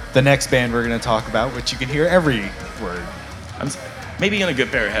the next band we're going to talk about, which you can hear every word. Maybe in a good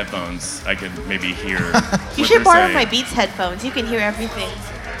pair of headphones, I could maybe hear. You should borrow my Beats headphones. You can hear everything.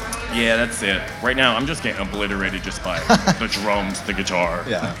 Yeah, that's it. Right now, I'm just getting obliterated just by the drums, the guitar,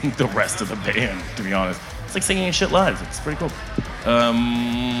 the rest of the band, to be honest. It's like singing shit live. It's pretty cool.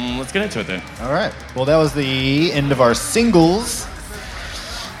 Let's get into it then. All right. Well, that was the end of our singles.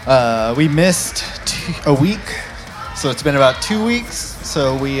 We missed a week, so it's been about 2 weeks.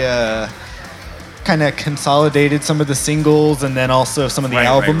 So we kind of consolidated some of the singles and then also some of the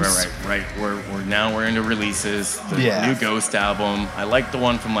albums. Right. We're into releases. The new Ghost album. I liked the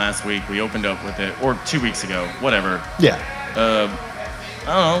one from last week. We opened up with it, or 2 weeks ago, whatever. Yeah. I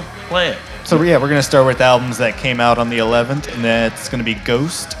don't know. Play it. So we're gonna start with albums that came out on the 11th, and that's gonna be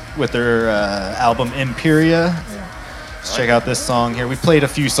Ghost with their album Imperia. Let's check out this song here. We played a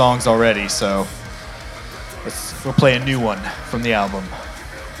few songs already, so we'll play a new one from the album.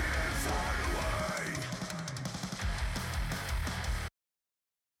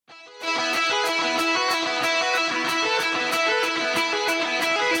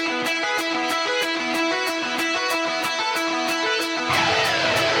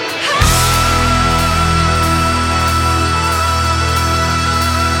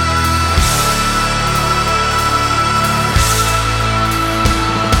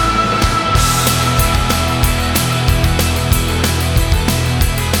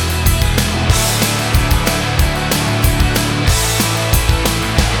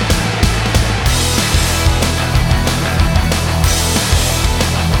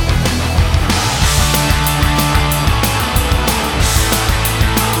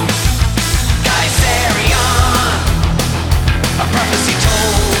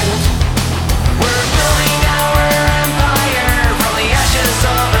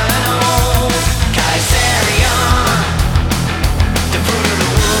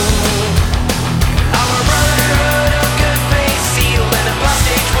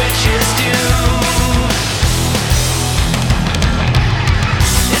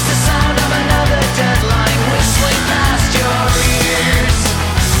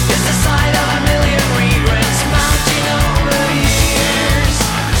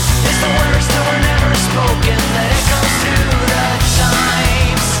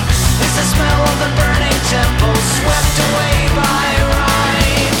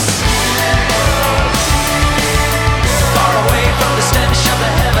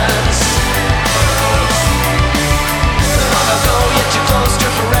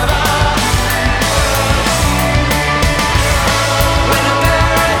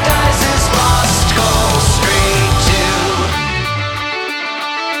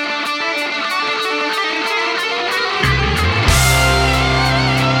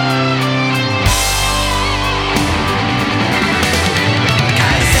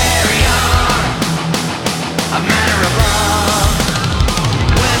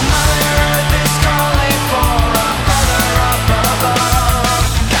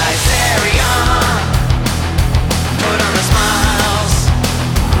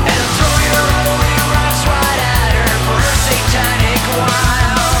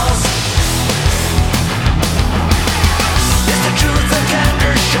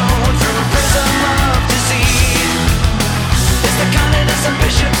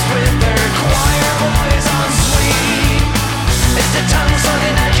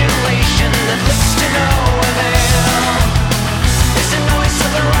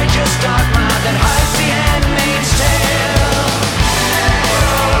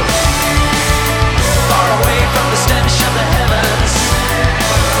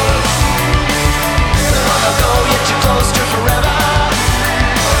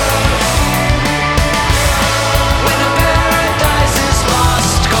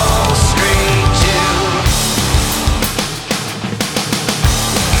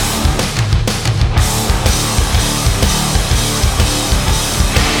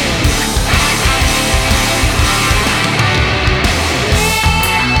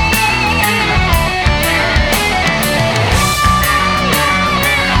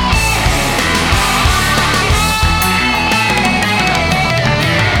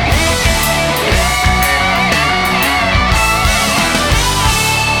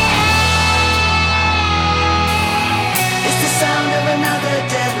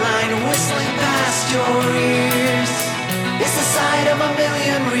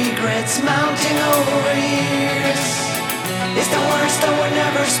 regrets mounting over years. It's the words that were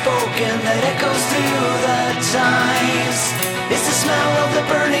never spoken that echoes through the times. It's the smell of the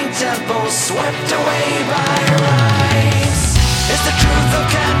burning temple swept away by rights. It's the truth of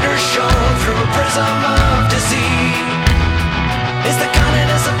candor shown through a prism of deceit. It's the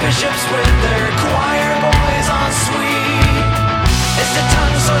kindness of bishops with their choir boys on suite. It's the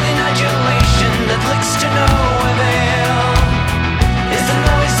tongue-soiling adulation that licks to no avail. It's the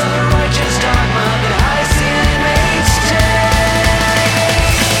noise of the righteous dogma that hides the inmate's tale.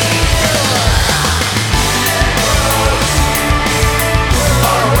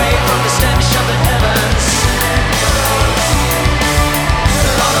 Far away from the stench of the heavens.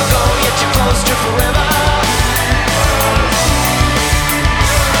 Long ago, yet you're close to forever.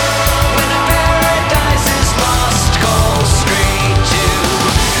 When a paradise is lost, go straight to.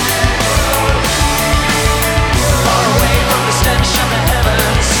 Far away from the stench of the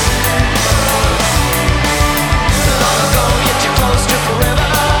heavens. Long ago, yet you're close to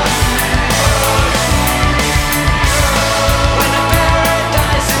forever. When a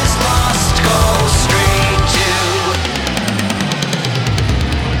paradise is lost, go straight to.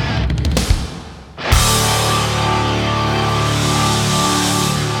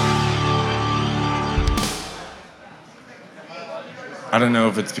 I don't know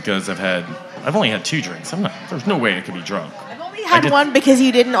if it's because I've only had 2 drinks. There's no way I could be drunk. I've only had one because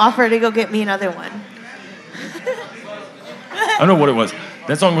you didn't offer to go get me another one. I don't know what it was.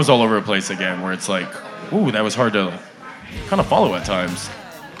 That song was all over the place again, where it's like, ooh, that was hard to kind of follow at times.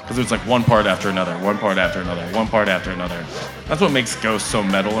 Because it was like one part after another, one part after another, one part after another. That's what makes Ghost so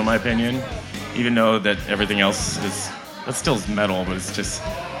metal, in my opinion. Even though that everything else that still is metal, but it's just,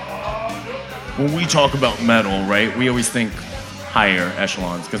 when we talk about metal, right, we always think higher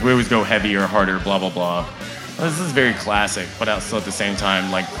echelons, because we always go heavier, harder, blah, blah, blah. This is very classic, but also at the same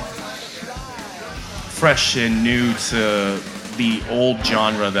time, like, fresh and new to the old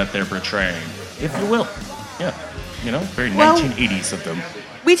genre that they're portraying, if you will. Yeah, you know, very 1980s of them.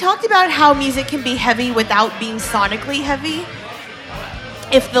 We talked about how music can be heavy without being sonically heavy.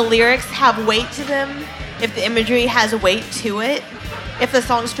 If the lyrics have weight to them, if the imagery has weight to it, if the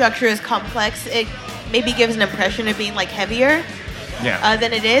song structure is complex, it maybe gives an impression of being like heavier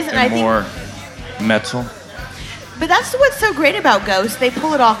than it is. And I more think, metal. But that's what's so great about Ghost. They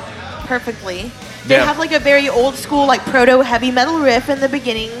pull it off perfectly. They have like a very old school, like proto heavy metal riff in the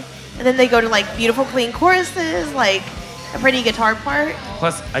beginning, and then they go to like beautiful clean choruses, like a pretty guitar part.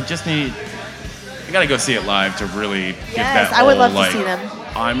 Plus, I gotta go see it live to really get that. Yes, I would love like, to see them.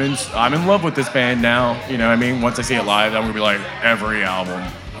 I'm in love with this band now. You know what I mean? Once I see it live, I'm gonna be like every album.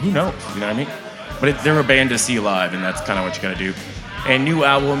 Who knows? You know what I mean? But they're a band to see live, and that's kind of what you gotta do. And new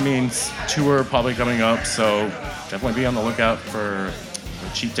album means tour probably coming up, so definitely be on the lookout for a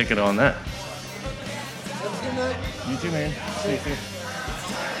cheap ticket on that. You too, man. See you soon.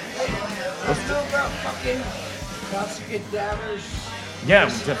 Yeah,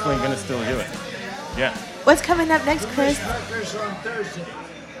 we're definitely gonna still do it. Yeah. What's coming up next, Chris?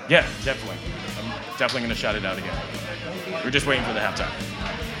 Yeah, definitely. I'm definitely gonna shout it out again. We're just waiting for the halftime.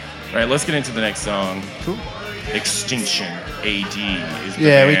 All right, let's get into the next song. Cool. Extinction AD is the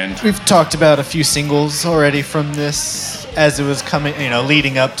band. We've talked about a few singles already from this as it was coming,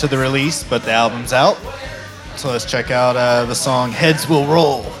 leading up to the release, but the album's out. So let's check out the song Heads Will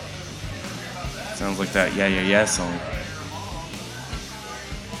Roll. Sounds like that Yeah Yeah Yeah song.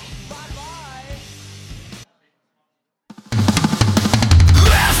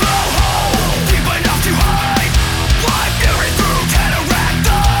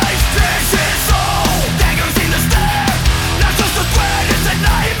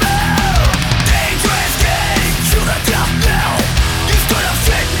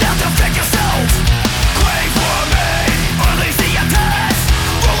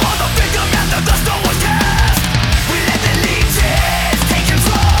 We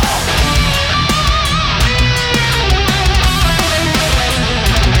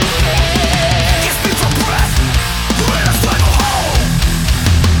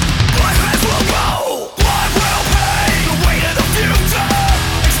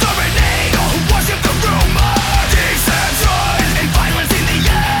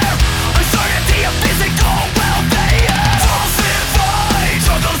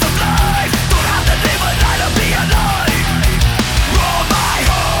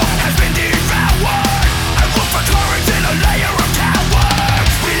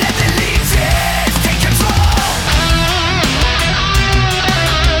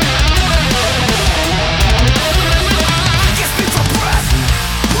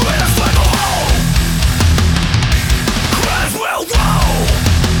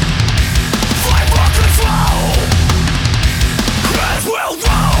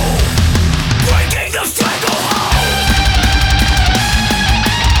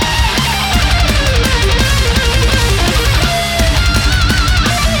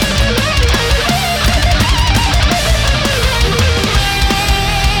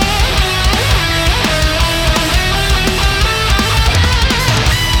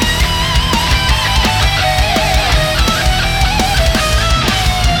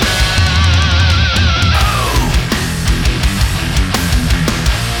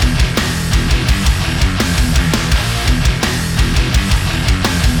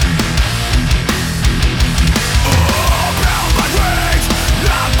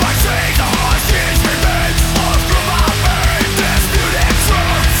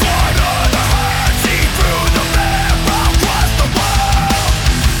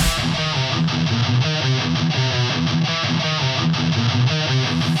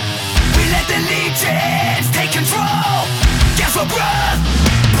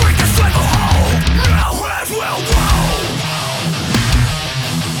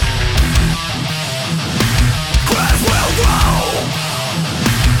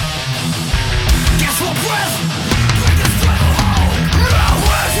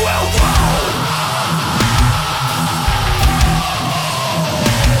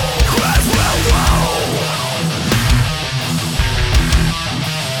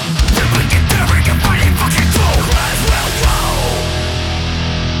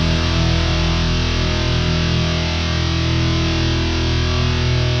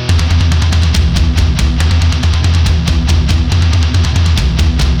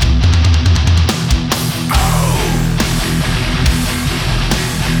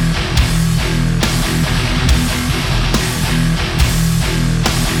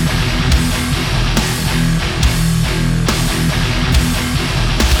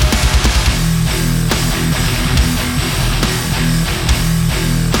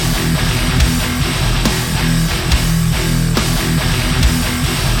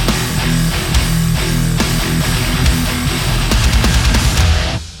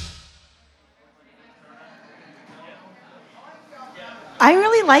I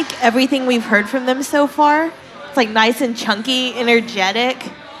really like everything we've heard from them so far. It's like nice and chunky, energetic,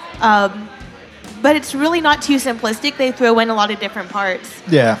 but it's really not too simplistic. They throw in a lot of different parts.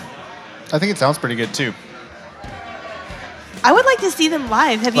 Yeah. I think it sounds pretty good too. I would like to see them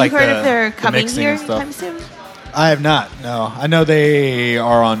live. Have you Like heard the- if they're the coming mixing here and stuff. anytime soon? I have not. No, I know they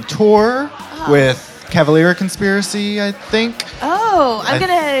are on tour with Cavalier Conspiracy, I think. Oh, I'm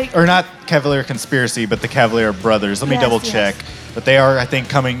gonna. Or not Cavalier Conspiracy, but the Cavalier Brothers. Let me Yes, double yes. check. But they are, I think,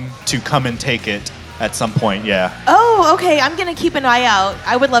 coming to Come and Take It at some point. Yeah. Oh, okay. I'm gonna keep an eye out.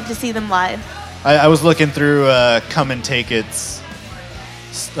 I would love to see them live. I was looking through Come and Take It's.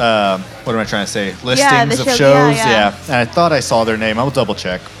 What am I trying to say? Listings of show- shows. yeah. And I thought I saw their name. I will double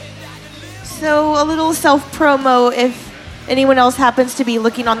check. So a little self-promo if anyone else happens to be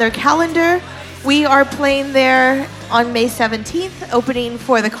looking on their calendar. We are playing there on May 17th, opening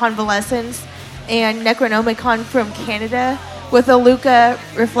for the Convalescents and Necronomicon from Canada with a Luca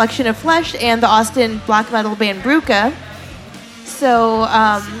Reflection of Flesh and the Austin black metal band Bruca. So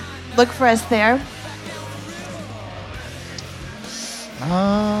look for us there.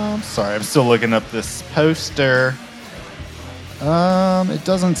 Sorry, I'm still looking up this poster. It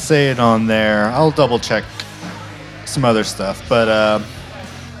doesn't say it on there. I'll double check some other stuff. But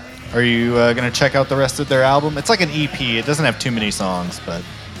are you gonna check out the rest of their album? It's like an EP. It doesn't have too many songs, but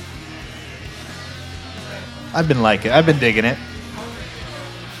I've been liking it. I've been digging it.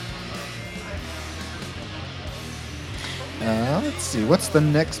 Let's see. What's the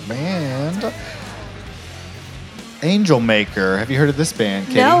next band? Angel Maker. Have you heard of this band,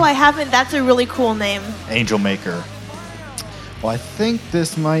 Kittie? No, I haven't. That's a really cool name. Angel Maker. Well, I think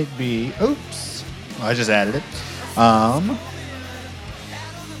this might be. Oops. I just added it.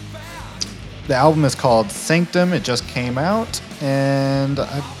 The album is called Sanctum. It just came out. And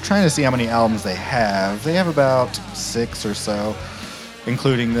I'm trying to see how many albums they have. They have about 6 or so,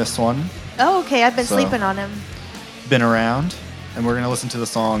 including this one. Oh, okay. I've been So- sleeping on him. Been around. And we're going to listen to the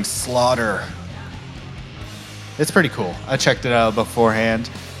song Slaughter. It's pretty cool. I checked it out beforehand.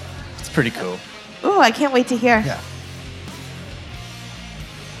 It's pretty cool. Ooh, I can't wait to hear. Yeah.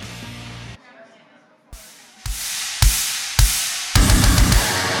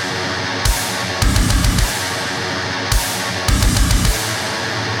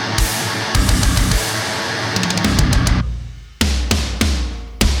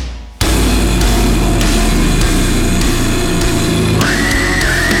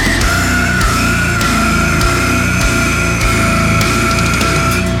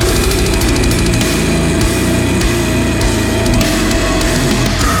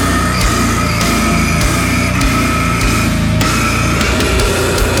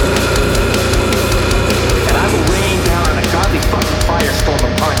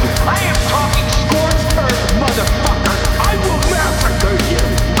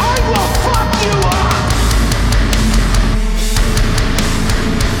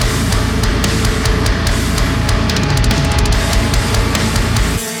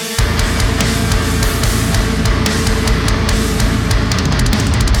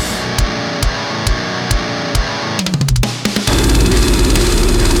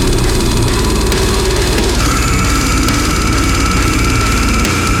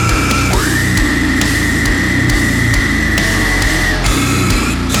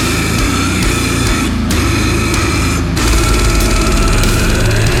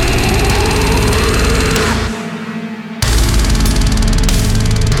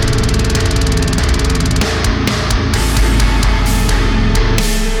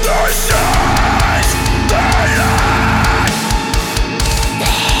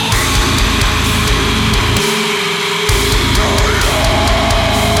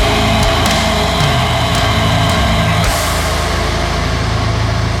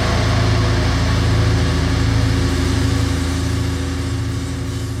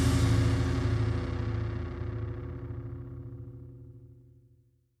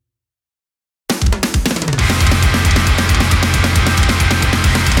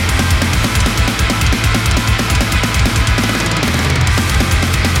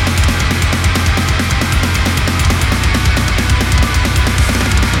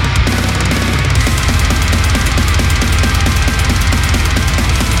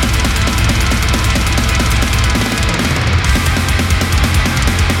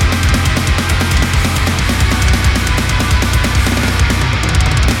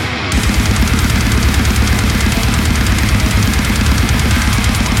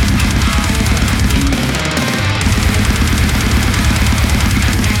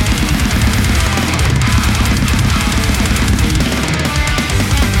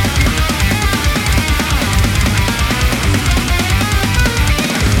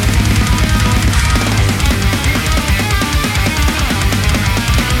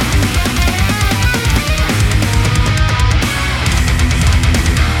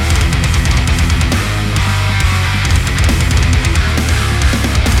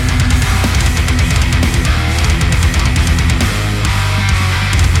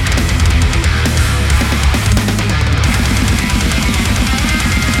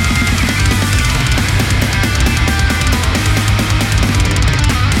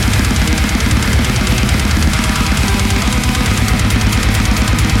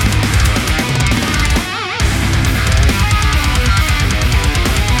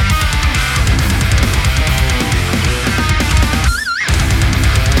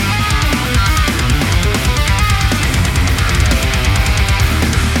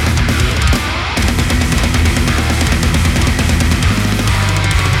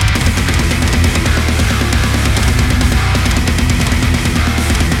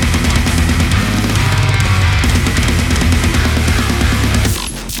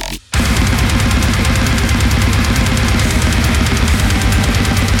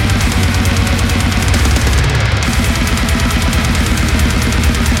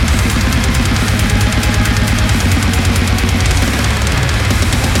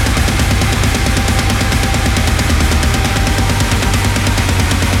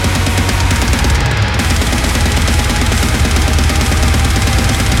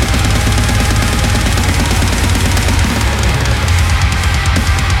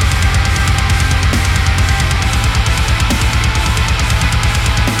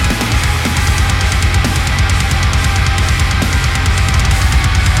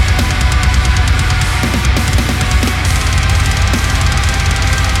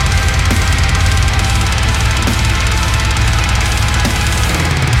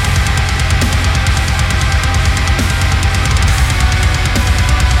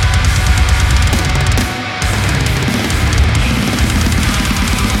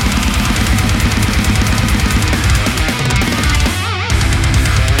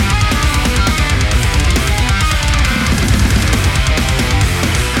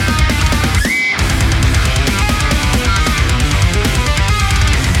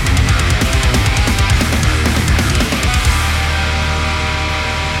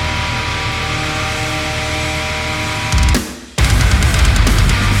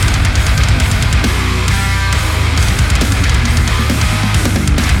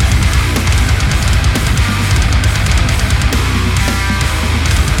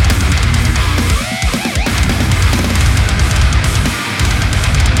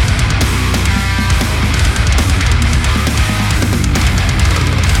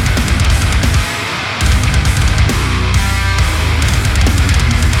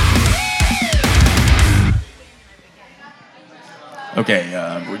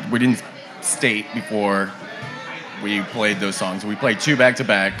 Okay, we didn't state before we played those songs. We played 2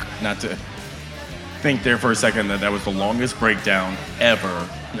 back-to-back, not to think there for a second that was the longest breakdown ever.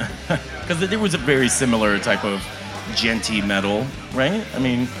 Because it was a very similar type of genty metal, right? I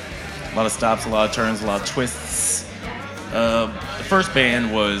mean, a lot of stops, a lot of turns, a lot of twists. The first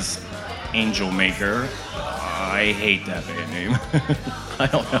band was Angel Maker. I hate that band name. I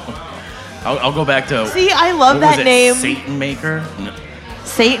don't know. I'll go back to... See, I love what that was it? name. Satan Maker? No.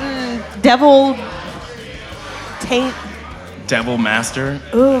 Satan, Devil, Taint. Devil Master.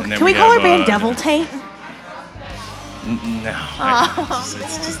 Ooh, And then can we call have, our band Devil Taint? No,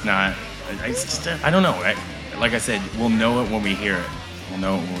 it's just not. It's just, I don't know. Like I said, we'll know it when we hear it. We'll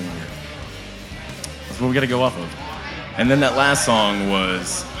know it when we hear it. That's what we got to go off of. And then that last song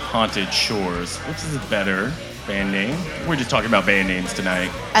was Haunted Shores, which is a better band name. We're just talking about band names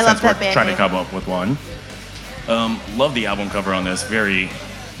tonight. I love since that we're band trying name. to come up with one. Love the album cover on this. Very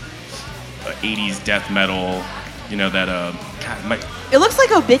 80s death metal. You know that. God, It looks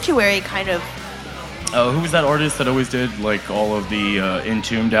like Obituary, kind of. who was that artist that always did like all of the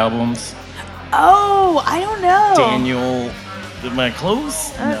Entombed albums? Oh, I don't know. Daniel. Am I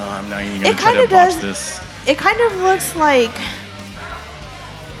close? No, I'm not even gonna It try kind to of botch does. this. It kind of looks like,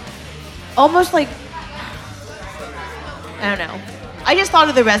 almost like, I don't know. I just thought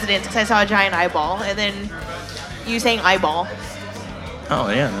of The Residents because I saw a giant eyeball, and then you saying eyeball. Oh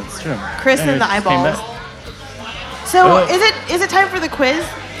yeah, that's true. Chris Yeah, and the it just came eyeballs. back. So Uh, is it time for the quiz?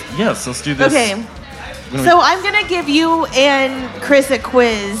 Yes, let's do this. Okay. Gonna- So I'm gonna give you and Chris a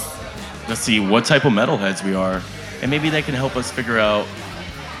quiz. Let's see what type of metalheads we are, and maybe that can help us figure out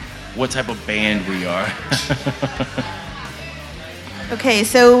what type of band we are. Okay,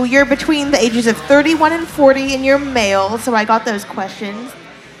 so you're between the ages of 31 and 40 and you're male, so I got those questions.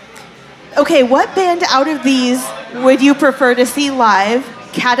 Okay, what band out of these would you prefer to see live?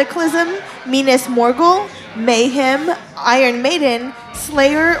 Cataclysm, Minas Morgul, Mayhem, Iron Maiden,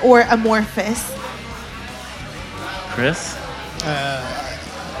 Slayer, or Amorphous? Chris?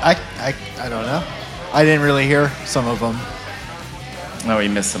 I don't know. I didn't really hear some of them. Oh, we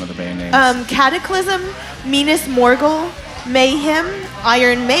missed some of the band names. Cataclysm, Minas Morgul, Mayhem,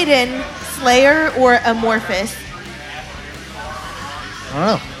 Iron Maiden, Slayer, or Amorphous? I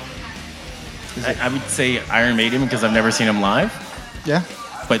don't know. I would say Iron Maiden because I've never seen them live, Yeah.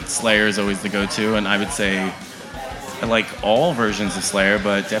 but Slayer is always the go-to, and I would say I like all versions of Slayer,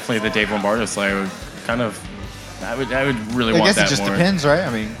 but definitely the Dave Lombardo Slayer would kind of. I would really I want guess that it just more. depends, right? I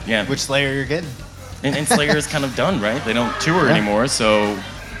mean, Yeah. which Slayer you're getting. And Slayer is kind of done, right? They don't tour Yeah. anymore, so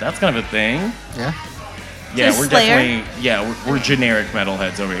that's kind of a thing. Yeah. Yeah, So we're Slayer? definitely we're generic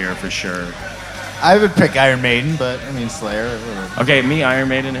metalheads over here for sure. I would pick Iron Maiden, but I mean Slayer. Whatever. Okay, me, Iron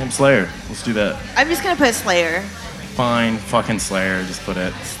Maiden, him, Slayer. Let's do that. I'm just gonna put Slayer. Fine, fucking Slayer. Just put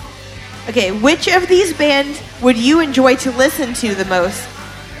it. Okay, which of these bands would you enjoy to listen to the most?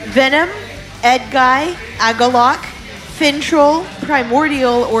 Venom, Edguy, Agalok, Fintroll,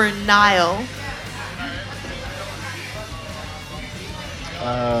 Primordial, or Nile?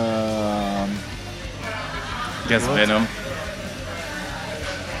 Guess Venom.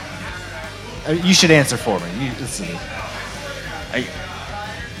 You should answer for me.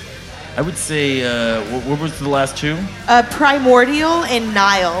 I would say what was the last two? Primordial and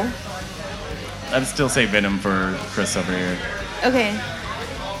Nile. I'd still say Venom for Chris over here. Okay.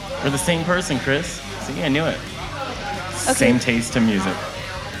 We're the same person, Chris. See, I knew it. Okay. Same taste in music.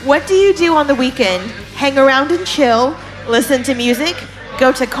 What do you do on the weekend? Hang around and chill, listen to music,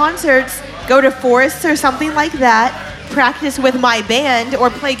 go to concerts, go to forests or something like that, practice with my band, or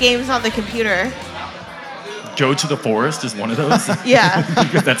play games on the computer? Go to the forest is one of those. Yeah.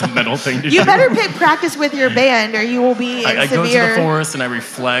 Because that's a metal thing to do. You better pick practice with your band or you will be in I go to severe... the forest and I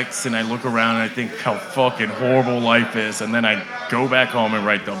reflect and I look around and I think how fucking horrible life is, and then I go back home and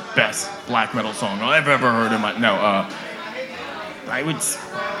write the best black metal song I've ever heard in my. No, I would.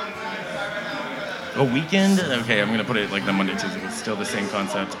 A weekend? Okay, I'm gonna put it like the Monday, Tuesday. It's still the same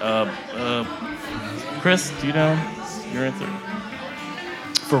concept. Chris, do you know your answer?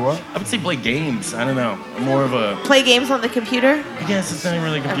 For what? I would say play games. I don't know. I'm more of a. Play games on the computer? I guess it's not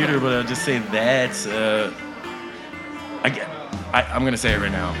really a computer, but I'll just say that. I'm gonna say it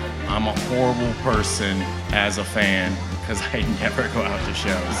right now. I'm a horrible person as a fan because I never go out to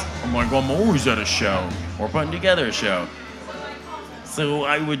shows. I'm like, well, I'm always at a show or putting together a show. So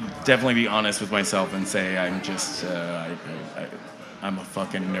I would definitely be honest with myself and say I'm just, I'm a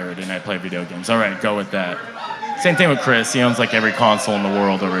fucking nerd and I play video games. All right, go with that. Same thing with Chris. He owns like every console in the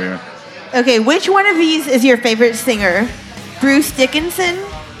world over here. Okay, which one of these is your favorite singer? Bruce Dickinson,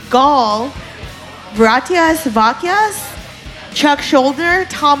 Gall, Vratias Vakias, Chuck Schuldiner,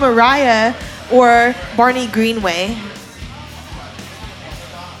 Tom Araya, or Barney Greenway?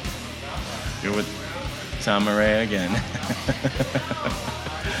 Go with Tom Araya again.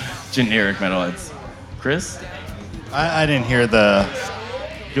 Generic metalheads. Chris? I didn't hear the.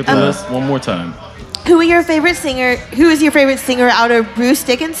 Go through this one more time. Who is your favorite singer out of Bruce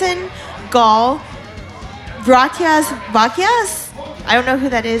Dickinson, Gall, Vratias Vakias? I don't know who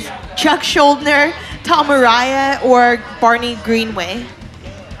that is. Chuck Schuldiner, Tom Araya, or Barney Greenway?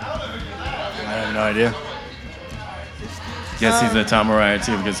 I have no idea. Guess he's a Tom Araya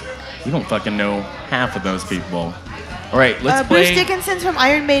too, because we don't fucking know half of those people. All right, let's play. Bruce Dickinson's from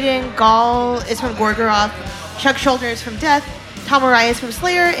Iron Maiden, Gall is from Gorgoroth, Chuck Schuldiner is from Death, Tom Araya is from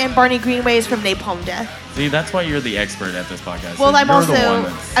Slayer, and Barney Greenway is from Napalm Death. See, that's why you're the expert at this podcast. Well, So I'm you're the one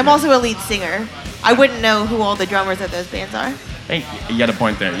I'm that's- also a lead singer. I wouldn't know who all the drummers of those bands are. Hey, you got a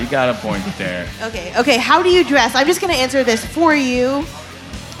point there. You got a point there. Okay. How do you dress? I'm just gonna answer this for you.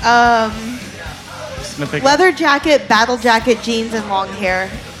 Just gonna pick Leather jacket, battle jacket, jeans, and long hair.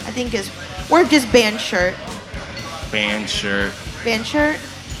 I think or just band shirt. band shirt. Band shirt.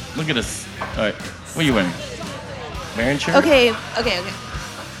 Look at us. All right, what are you wearing? Band shirt? Okay.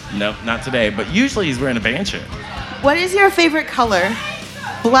 No, not today. But usually he's wearing a band shirt. What is your favorite color?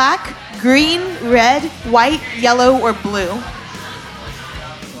 Black, green, red, white, yellow, or blue?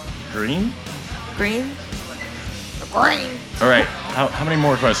 Green? Green. Green. All right. How many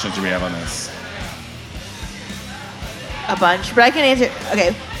more questions do we have on this? A bunch, but I can answer.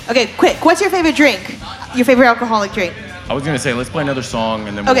 Okay, quick. What's your favorite drink? Your favorite alcoholic drink? I was gonna say let's play another song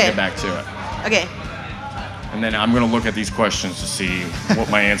and then we'll Okay. get back to it. Okay. And then I'm gonna look at these questions to see what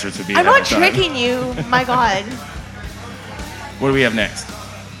my answers would be. I'm ahead not of time. tricking you. My God. What do we have next?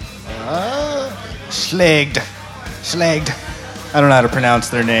 Slaegd. I don't know how to pronounce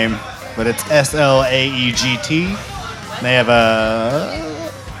their name, but it's Slaegt. They have a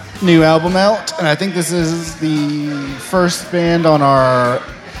new album out, and I think this is the first band on our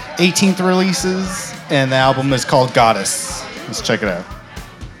 18th releases, and the album is called Goddess. Let's check it out.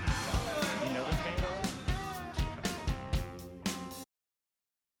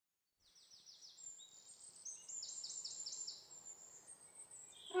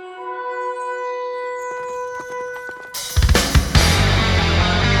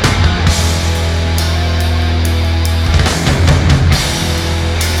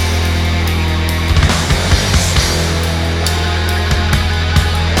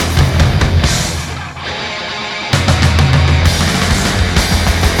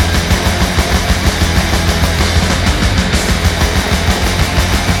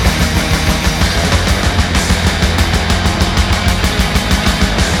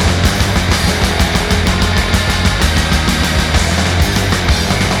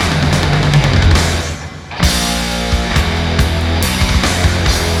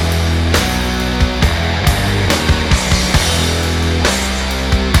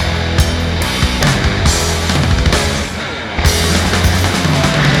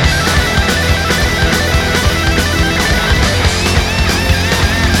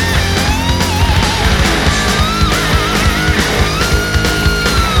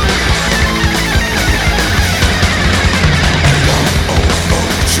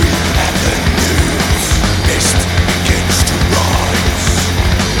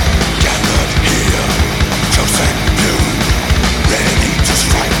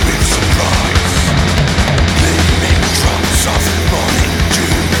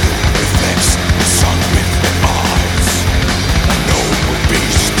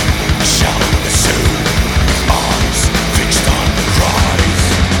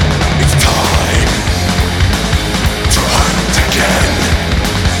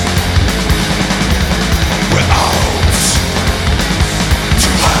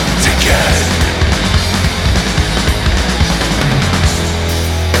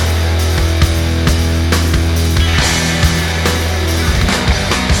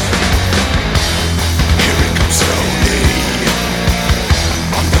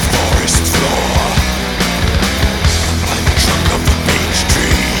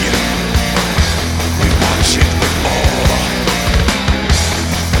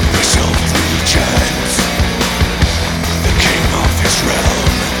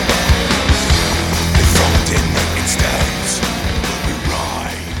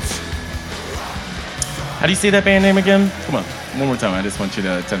 How do you say that band name again? Come on, one more time. I just want you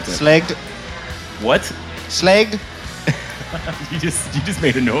to attempt it. Slaegd. What? Slaegd. You just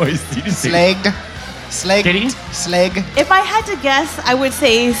made a noise. You just Slaegd. Slaegd. Kitty? Slag. If I had to guess, I would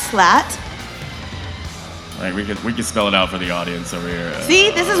say slat. Like we could spell it out for the audience over here. See,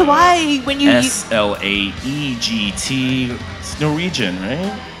 this is why when you Slaegt. It's Norwegian,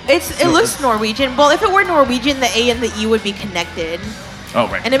 right? it looks Norwegian. Well, if it were Norwegian, the A and the E would be connected, Oh,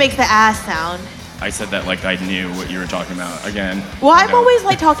 right. and it makes the ass sound. I said that like I knew what you were talking about. Again. Well, I'm no. always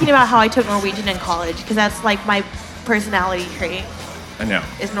like talking about how I took Norwegian in college because that's like my personality trait I know.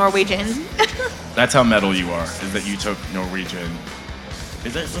 is Norwegian. That's how metal you are. Is that you took Norwegian?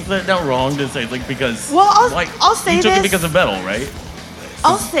 Is that not wrong to say? Like because. Well, I'll say you took it this. because of metal, right?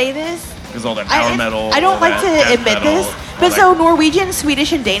 I'll say this. Because all that power metal. I don't all like that to death admit metal, this, all but that- so Norwegian,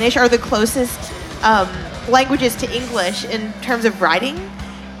 Swedish, and Danish are the closest languages to English in terms of writing.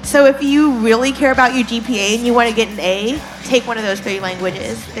 So if you really care about your GPA and you want to get an A, take one of those 3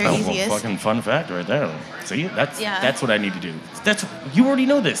 languages. They're Oh, easiest. well, fucking fun fact right there. See, that's what I need to do. You already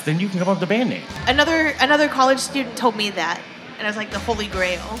know this. Then you can come up with the band name. Another college student told me that, and I was like the holy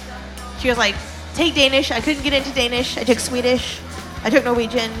grail. She was like, take Danish. I couldn't get into Danish. I took Swedish. I took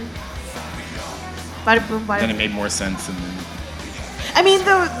Norwegian. Bada boom, bada Then it boom. made more sense. And I mean,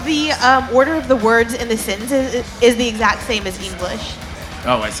 the order of the words in the sentences is the exact same as English.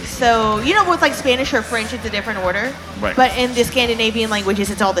 oh, I see. So, you know, with like Spanish or French, it's a different order. Right. But in the Scandinavian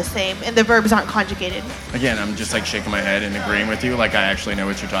languages, it's all the same, and the verbs aren't conjugated. Again, I'm just like shaking my head and agreeing with you. Like I actually know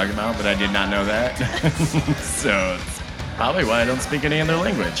what you're talking about, but I did not know that. So it's probably why I don't speak any other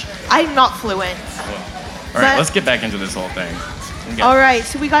language. I'm not fluent. Well, all right, But- let's get back into this whole thing. All right,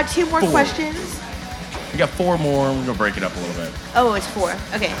 so we got 2 more 4. questions. We got 4 more. We're gonna break it up a little bit. Oh, it's 4.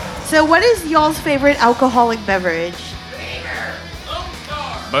 Okay. So, what is y'all's favorite alcoholic beverage?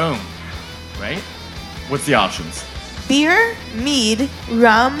 Boom. Right? What's the options? Beer, mead,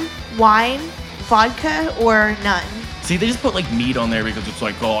 rum, wine, vodka, or none? See, they just put like mead on there because it's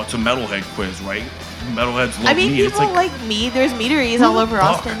like, oh, it's a metalhead quiz, right? Metalheads love I mean, mead. people It's like mead. There's meaderies all over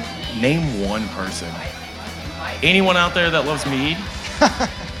fuck? Austin. Name one person. Anyone out there that loves mead?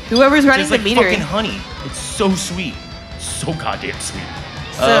 Whoever's running It's the like meadery. fucking honey. It's so sweet. So goddamn sweet.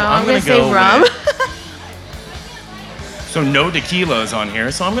 So I'm gonna say go rum. with- so no tequila's on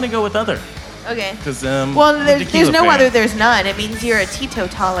here, so I'm gonna go with other. Okay. Because Well, I'm a there's tequila no fan. other. There's none. It means you're a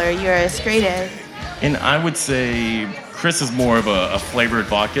teetotaler. You're a straight edge. And I would say Chris is more of a flavored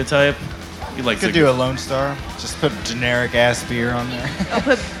vodka type. He likes Could to do a Lone Star. Just put generic ass beer on there. I'll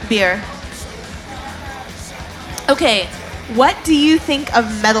put beer. Okay, what do you think of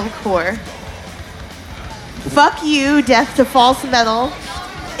metalcore? Fuck you, death to false metal.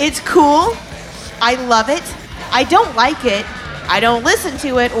 It's cool. I love it. I don't like it. I don't listen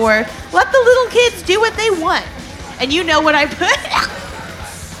to it, or let the little kids do what they want. And you know what I put?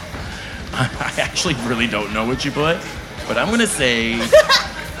 I actually really don't know what you put, but I'm gonna say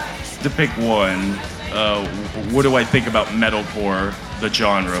to pick one. What do I think about metalcore, the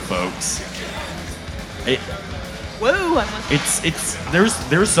genre, folks? Whoa,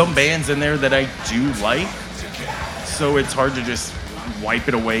 There's some bands in there that I do like, so it's hard to just wipe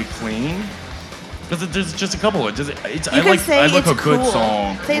it away clean. Because there's just a couple. I can like say I like it's a good cool.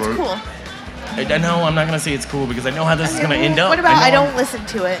 song. Say it's cool. I know I'm not gonna say it's cool because I know how this is gonna end up. What about I know don't listen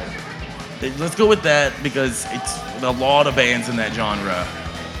to it? Let's go with that because it's a lot of bands in that genre.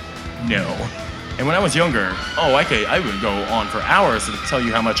 No. And when I was younger, I would go on for hours to tell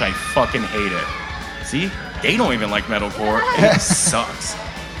you how much I fucking hate it. See? They don't even like metalcore. And it sucks.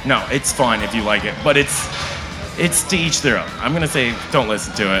 No, it's fine if you like it, but it's to each their own. I'm gonna say don't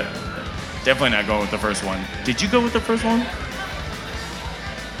listen to it. Definitely not going with the first one. Did you go with the first one?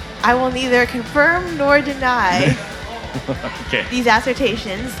 I will neither confirm nor deny Okay. these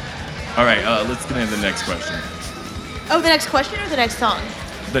assertions. All right, let's get into the next question. Oh, the next question or the next song?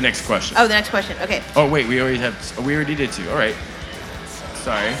 The next question. Oh, the next question. Okay. Oh wait, we already did 2. All right.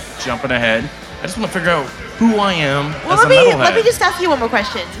 Sorry, jumping ahead. I just want to figure out who I am Well, as a metalhead. let me just ask you one more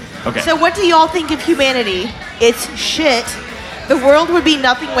question. Okay. So, what do y'all think of humanity? It's shit. The world would be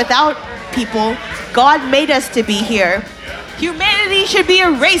nothing without people. God made us to be here. Humanity should be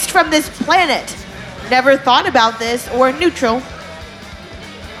erased from this planet. Never thought about this or neutral.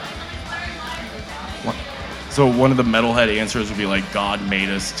 So one of the metalhead answers would be like, God made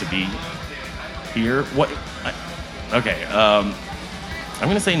us to be here. What? Okay. I'm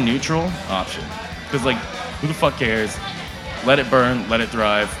gonna say neutral option because like, who the fuck cares? Let it burn. Let it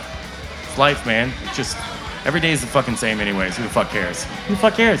thrive. It's life, man. It's just every day is the fucking same, anyways. Who the fuck cares? Who the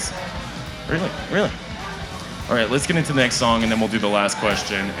fuck cares? Really. All right, let's get into the next song, and then we'll do the last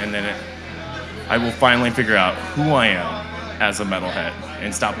question, and then I will finally figure out who I am as a metalhead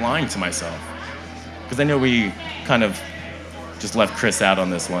and stop lying to myself. Because I know we kind of just left Chris out on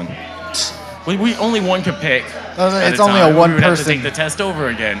this one. We only one could pick. It's at only time. a one We would have to person. take the test over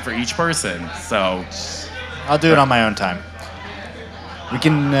again for each person. So I'll do it on my own time. We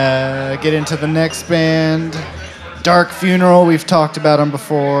can get into the next band. Dark Funeral, we've talked about them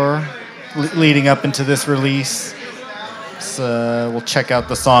before, leading up into this release. So we'll check out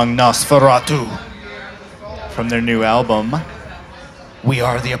the song Nosferatu from their new album, We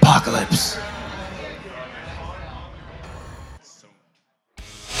Are the Apocalypse.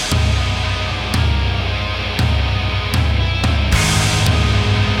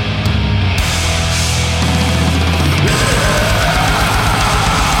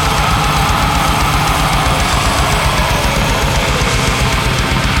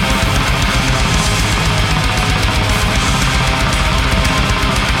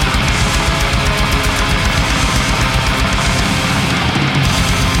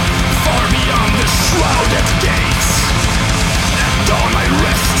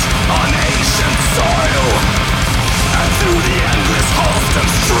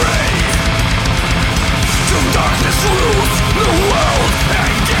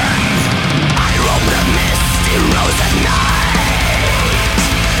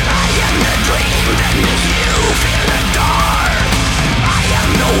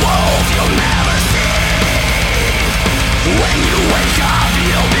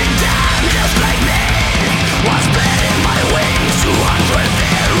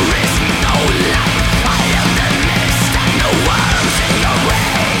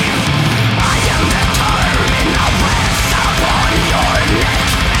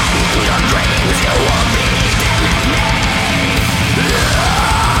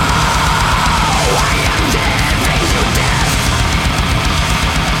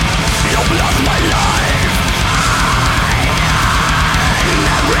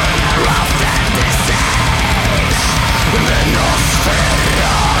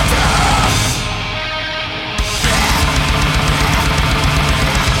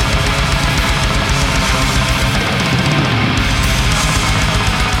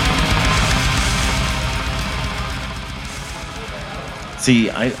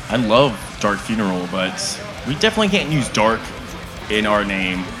 See, I love Dark Funeral, but we definitely can't use dark in our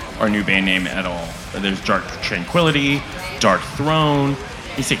name, our new band name at all. There's Dark Tranquility, Dark Throne.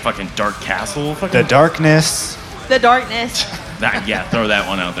 You say fucking Dark Castle. The Darkness. The Darkness. Yeah, throw that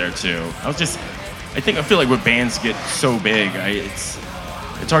one out there too. I feel like when bands get so big, it's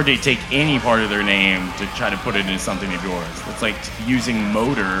hard to take any part of their name to try to put it into something of yours. It's like using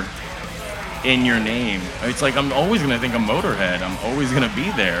motor in your name. It's like I'm always gonna think of Motorhead. I'm always gonna be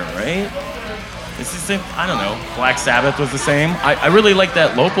there, right? It's the same. I don't know. Black Sabbath was the same. I really like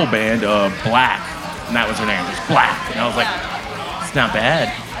that local band, Black, and that was her name. It was Black, and I was like, it's not bad.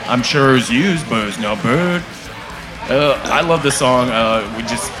 I'm sure it's used, but it's not bad. I love the song. We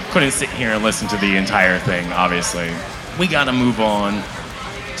just couldn't sit here and listen to the entire thing. Obviously, we gotta move on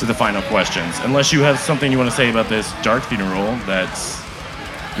to the final questions. Unless you have something you want to say about this Dark Funeral that's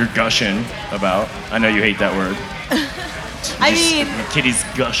you're gushing about. I know you hate that word. Kittie's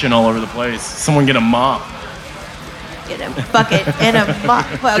gushing all over the place. Someone get a mop. Get a bucket and a mop.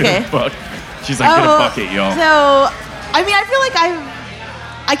 Okay. She's like, get a bucket, y'all. So, I feel like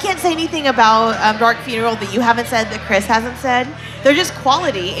I can't say anything about Dark Funeral that you haven't said, that Chris hasn't said. They're just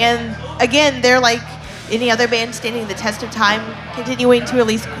quality. And again, they're like any other band standing the test of time, continuing to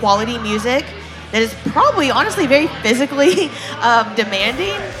release quality music that is probably, honestly, very physically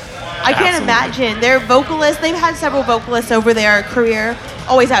demanding. I can't imagine. Their vocalists, they've had several vocalists over their career,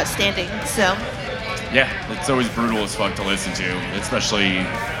 always outstanding, so. Yeah, it's always brutal as fuck to listen to, especially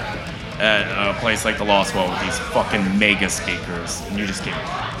at a place like the Lost Well with these fucking mega speakers, and you just get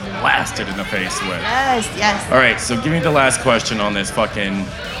blasted in the face with. Yes. All right, so give me the last question on this fucking...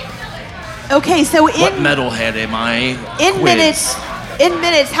 Okay, so what metalhead am I? In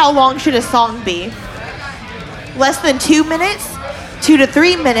minutes, how long should a song be? Less than 2 minutes? 2 to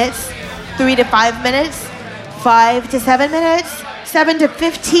 3 minutes? 3 to 5 minutes? 5 to 7 minutes? 7 to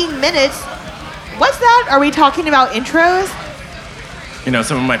 15 minutes? What's that? Are we talking about intros? You know,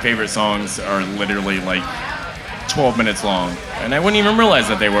 some of my favorite songs are literally like 12 minutes long. And I wouldn't even realize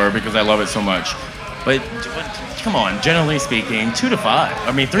that they were because I love it so much. But come on, generally speaking, 2 to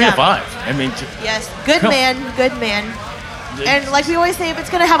 5. 3 to 5. Yes, good man. And like we always say, if it's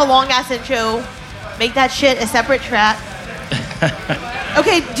going to have a long-ass intro, make that shit a separate track.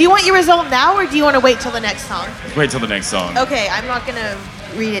 Okay, do you want your result now, or do you want to wait till the next song? Wait till the next song. Okay, I'm not going to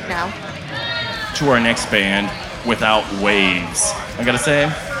read it now. To our next band, Without Waves. I gotta say,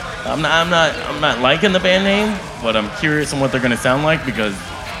 I'm not liking the band name, but I'm curious on what they're gonna sound like because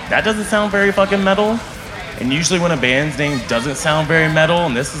that doesn't sound very fucking metal. And usually when a band's name doesn't sound very metal,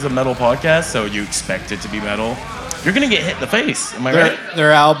 and this is a metal podcast, so you expect it to be metal, you're gonna get hit in the face. Am I right?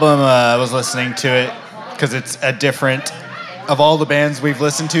 Their album, I was listening to it a because it's a different. Of all the bands we've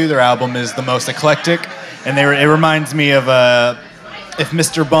listened to, their album is the most eclectic, and it reminds me of if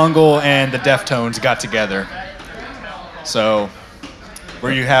Mr. Bungle and the Deftones got together. So,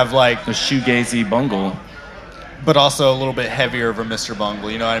 where you have like The shoegazy bungle. but also a little bit heavier of a Mr.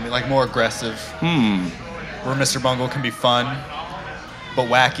 Bungle. You know what I mean? Like more aggressive. Where Mr. Bungle can be fun, but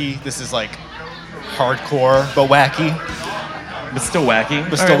wacky. This is like hardcore, but wacky. But still wacky.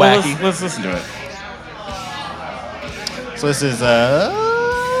 But still well, wacky. let's listen to it. So this is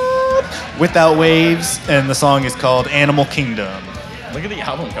Without Waves, and the song is called Animal Kingdom. Look at the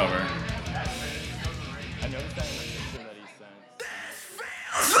album cover. I noticed that in the picture that he sent.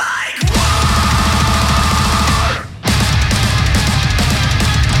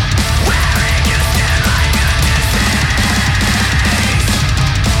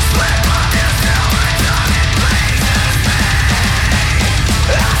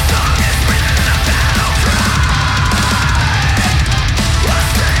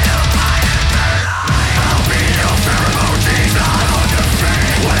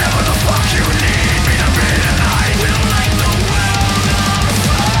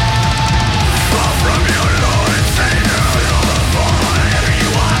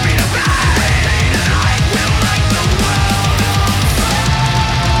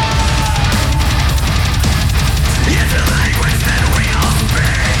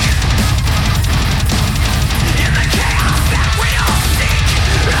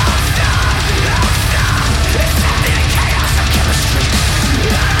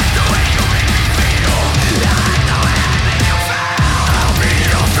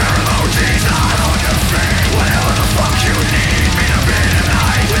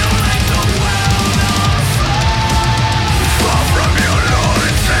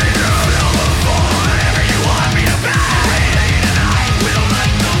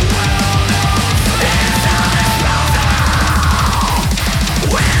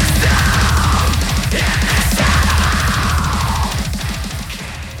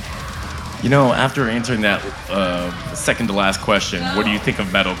 You know, after answering that second to last question, what do you think of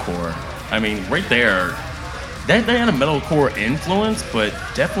metalcore? I mean, right there, they had a metalcore influence, but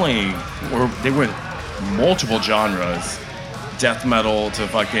definitely they went multiple genres. Death metal to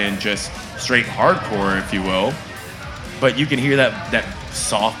fucking just straight hardcore, if you will. But you can hear that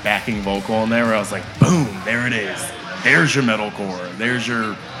soft backing vocal in there where I was like, boom, there it is. There's your metalcore. There's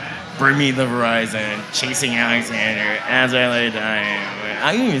your Bring Me the Horizon, Chasing Alexander, As I Lay Dying.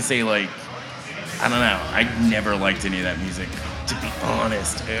 I can even say, like, I don't know. I never liked any of that music, to be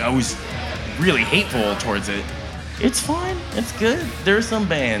honest. I was really hateful towards it. It's fine. It's good. There's some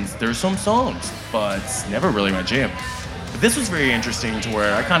bands. There's some songs. But it's never really my jam. But this was very interesting to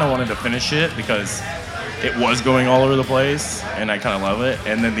where I kind of wanted to finish it because it was going all over the place, and I kind of love it.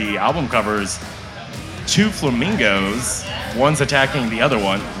 And then the album covers two flamingos. One's attacking the other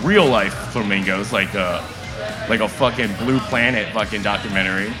one. Real life flamingos, like a fucking Blue Planet fucking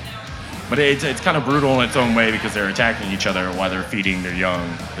documentary. But it's kind of brutal in its own way because they're attacking each other while they're feeding their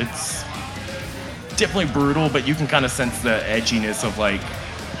young. It's definitely brutal, but you can kind of sense the edginess of like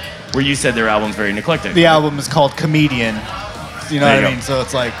where you said their album's very eclectic. The album is called Comedian. You know what I mean? Go. So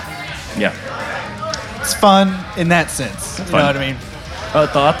it's like, yeah, it's fun in that sense. You know what I mean?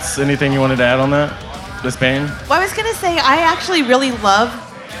 Thoughts? Anything you wanted to add on that? This band? Well, I was gonna say I actually really love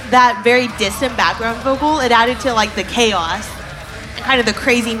that very distant background vocal. It added to like the chaos and kind of the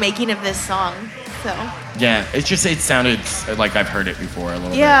crazy making of this song. So Yeah, it sounded like I've heard it before a little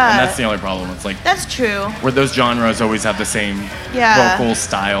bit. Yeah. And that's the only problem. It's like that's true. where those genres always have the same vocal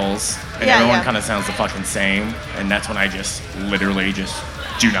styles, and everyone kind of sounds the fucking same, and that's when I just literally just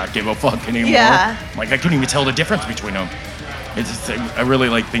do not give a fuck anymore. Yeah. Like I couldn't even tell the difference between them. It's just, I really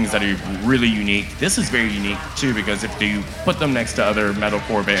like things that are really unique. This is very unique too because if you put them next to other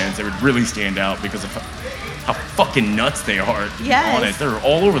metalcore bands, it would really stand out because of how fucking nuts they are. Yes. On it, they're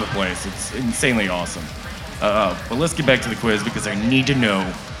all over the place. It's insanely awesome. But let's get back to the quiz because I need to know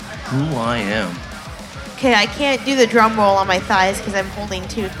who I am. Okay, I can't do the drum roll on my thighs because I'm holding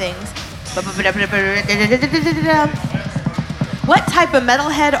two things. What type of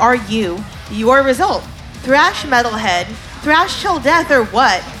metalhead are you? Your result. Thrash metalhead, thrash till death, or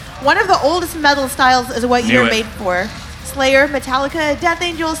what? One of the oldest metal styles is what Knew you're it. made for. Slayer, Metallica, Death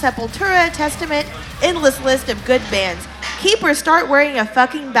Angel, Sepultura, Testament, endless list of good bands. Keep or start wearing a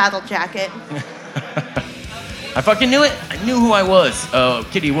fucking battle jacket. I fucking knew it. I knew who I was.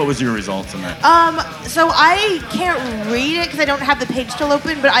 Kittie, what was your results on that? So I can't read it because I don't have the page still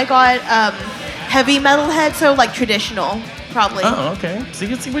open, but I got heavy metalhead, so like traditional, probably. Oh, okay. So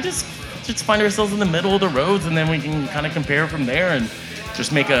you can see we just find ourselves in the middle of the roads, and then we can kind of compare from there and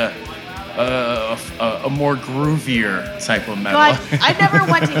just make a a more groovier type of metal. God, I never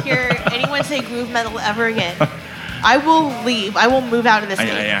want to hear anyone say groove metal ever again. I will leave. I will move out of this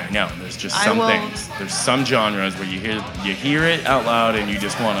state. I know. There's just some things. There's some genres where you hear it out loud and you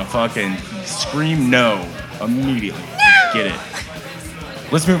just want to fucking scream no immediately. No! Get it.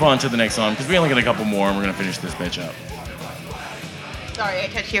 Let's move on to the next song because we only got a couple more and we're gonna finish this bitch up. Sorry, I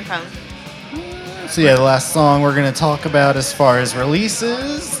touched your phone. So yeah, the last song we're going to talk about as far as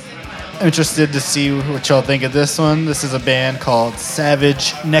releases. I'm interested to see what y'all think of this one. This is a band called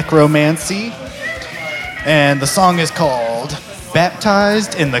Savage Necromancy. And the song is called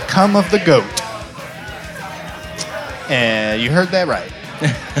Baptized in the Cum of the Goat. And you heard that right.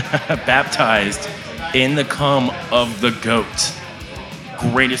 Baptized in the cum of the goat.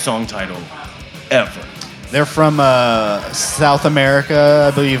 Greatest song title ever. They're from South America,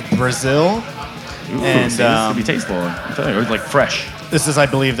 I believe Brazil. Ooh, and see, this could be tasteful. I'm telling you, it was like fresh. This is, I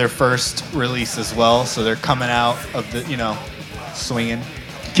believe, their first release as well. So they're coming out of the, swinging.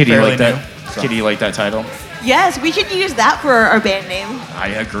 Kitty, you fairly like that? new, so. Kitty, you like that title? Yes, we should use that for our band name. I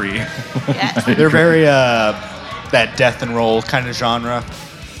agree. Yes. They're very that death and roll kind of genre,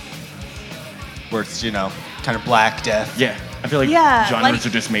 where it's kind of black death. Yeah, I feel like genres are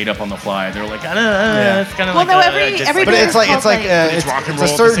just made up on the fly. They're like, it's kind of Well, like no, every But band it's is like called, it's like It's rock and roll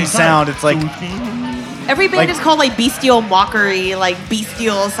it's at a the certain same time. sound. It's like every band like- is called like bestial mockery, like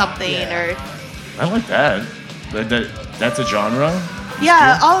bestial something, or I like that. That's a genre.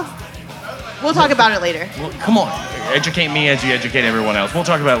 We'll talk about it later. Well, come on, educate me as you educate everyone else. We'll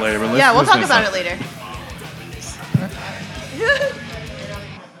talk about it later. But We'll talk listen to about it something. later.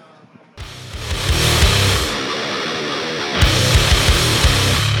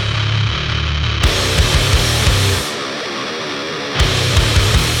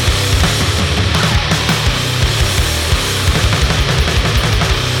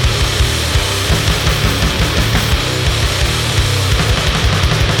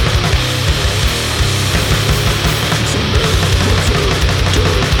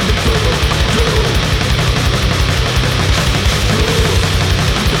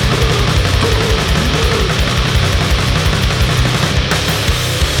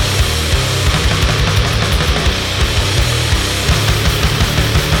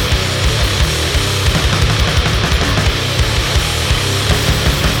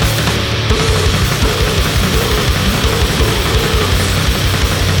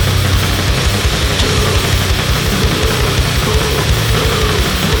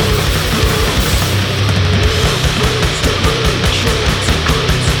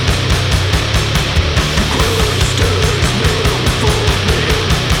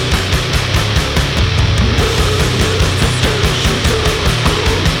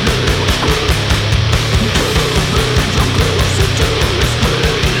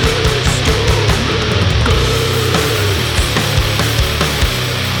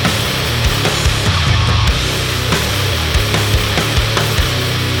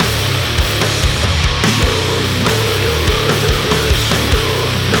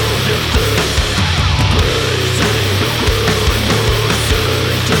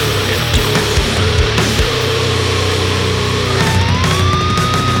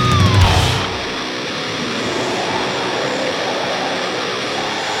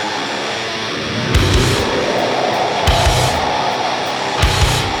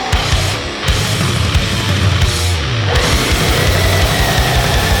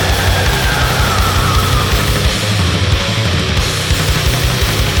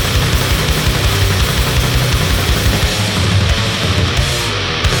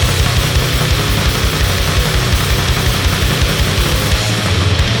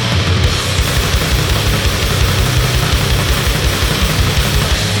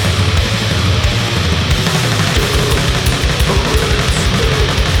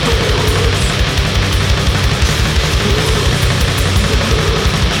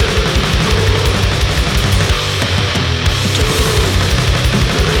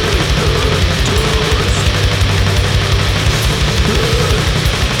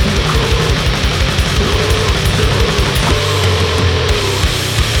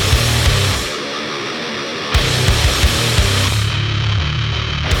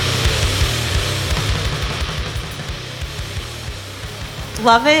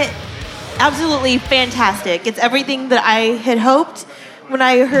 Love it. Absolutely fantastic. It's everything that I had hoped when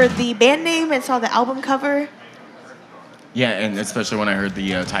I heard the band name and saw the album cover. Yeah, and especially when I heard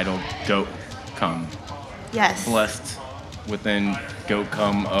the title "Goat Come." Yes. Blessed within the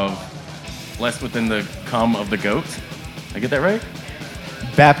cum of the goat. I get that right?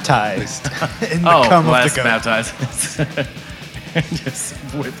 Baptized in the cum of the blessed, goat. baptized. And just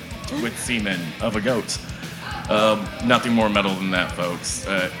with with semen of a goat. Nothing more metal than that, folks.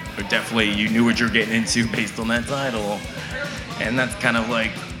 But definitely, you knew what you're getting into based on that title. And that's kind of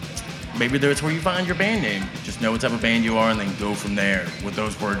like, maybe that's where you find your band name. Just know what type of band you are and then go from there with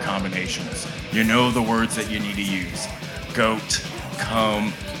those word combinations. You know the words that you need to use. Goat,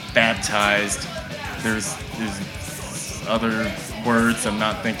 cum, baptized. There's other words I'm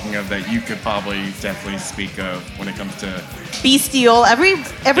not thinking of that you could probably definitely speak of when it comes to Bestial. Every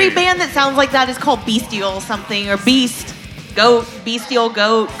band that sounds like that is called Bestial something, or Beast, Goat, Bestial,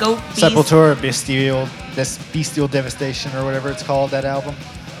 Goat, Beast. Sepultura, Bestial Devastation, or whatever it's called, that album.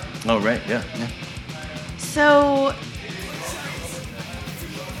 Oh, right, yeah. So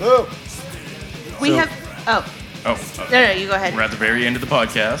we have. No, you go ahead. We're at the very end of the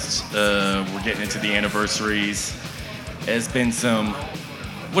podcast. We're getting into the anniversaries. There's been some.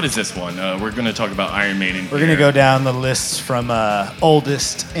 What is this one? We're going to talk about Iron Maiden. We're going to go down the list from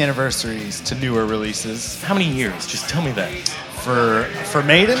oldest anniversaries to newer releases. How many years? Just tell me that. For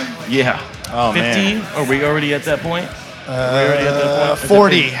Maiden? Yeah. Oh, 50? man. Are we already at that point?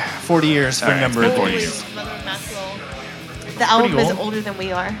 40 years for number of 40 years. years. The album is old. older than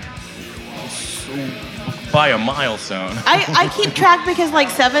we are. By a milestone. I keep track because like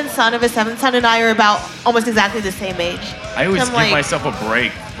seventh son of a seventh son and I are about almost exactly the same age. I always So give myself a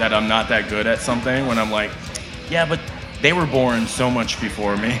break that I'm not that good at something when I'm like, yeah, but they were born so much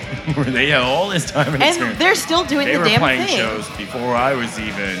before me. Where they had all this time and And experience. they're still doing They the were damn playing thing. shows before I was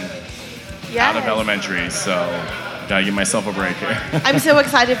even out of Yes. elementary, so gotta give myself a break here. I'm so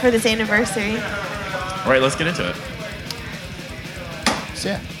excited for this anniversary. All right, let's get into it. So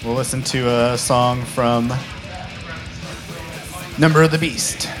yeah, we'll listen to a song from Number of the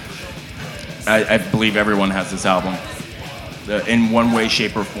Beast. I believe everyone has this album in one way,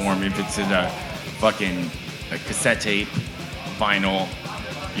 shape, or form. If it's in a fucking cassette tape, vinyl,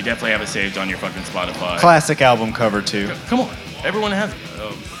 you definitely have it saved on your fucking Spotify. Classic album cover too. Come on, everyone has it.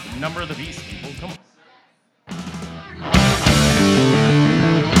 Number of the Beast, people. Come on.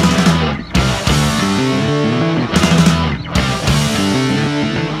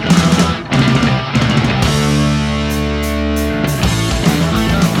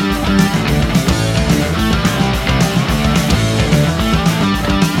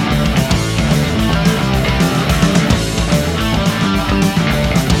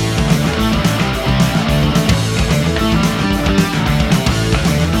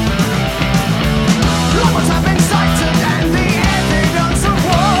 Number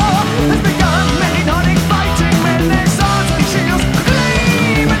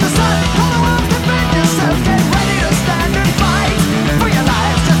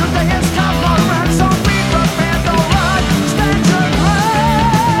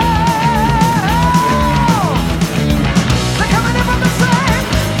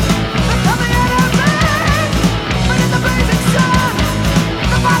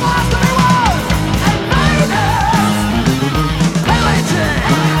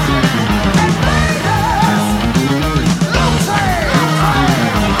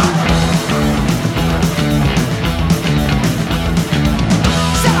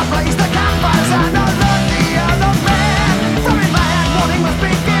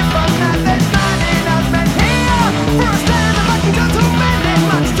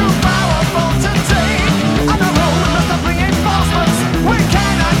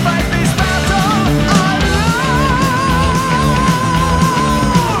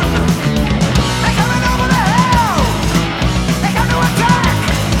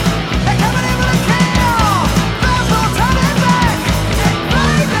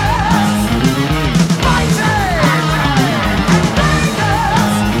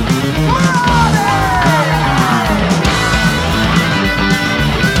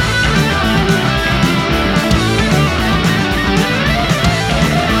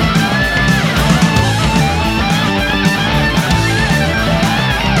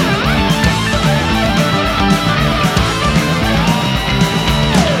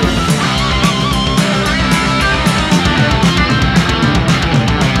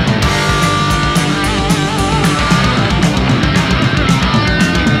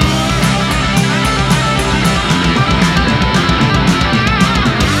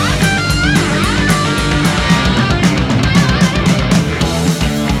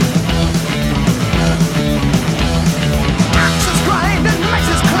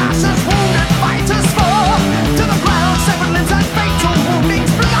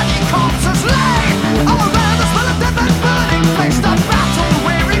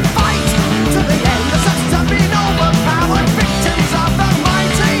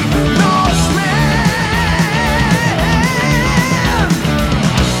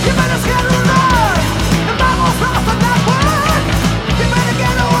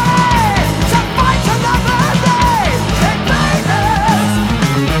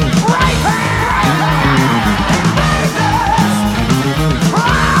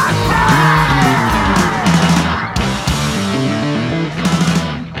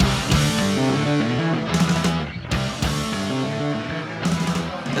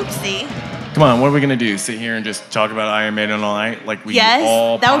Come on, what are we gonna do? Sit here and just talk about Iron Maiden all night, like we Yes,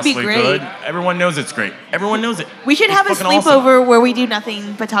 all that would be possibly great. could? Everyone knows it's great. Everyone knows it. We should It's have a fucking awesome. sleepover where we do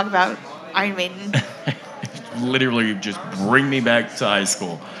nothing but talk about Iron Maiden. Literally, just bring me back to high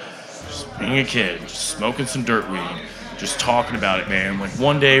school. Just being a kid, just smoking some dirt weed, just talking about it, man. Like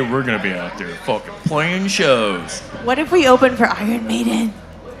one day we're gonna be out there fucking playing shows. What if we open for Iron Maiden?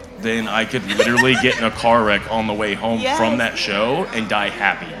 Then I could literally get in a car wreck on the way home Yes. from that show and die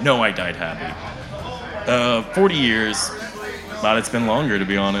happy. No, I died happy. 40 years, but it's been longer, to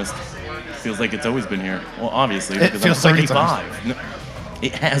be honest. Feels like it's always been here. Well, obviously, It because I'm feels like it's 35. No,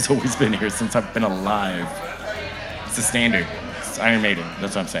 it has always been here since I've been alive. It's the standard. It's Iron Maiden.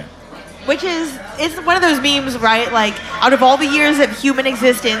 That's what I'm saying. Which is, it's one of those memes, right? Like, out of all the years of human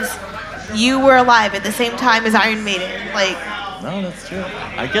existence, you were alive at the same time as Iron Maiden. Like, No, that's true.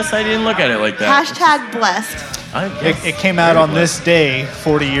 I guess I didn't look at it like that. hashtag blessed. I guess It came out very on blessed. this day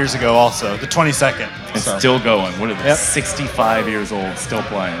 40 years ago also, the 22nd. It's So- still going. What are they? Yep. 65 years old, still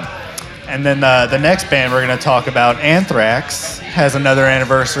playing. And then the next band we're going to talk about, Anthrax, has another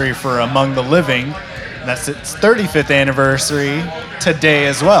anniversary for Among the Living. That's its 35th anniversary today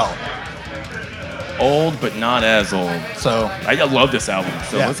as well. Old, but not as old. So, I love this album,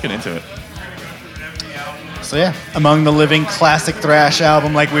 so Yeah. let's get into it. so yeah, Among the Living, classic thrash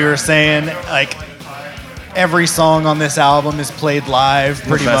album, like we were saying. Like every song on this album is played live,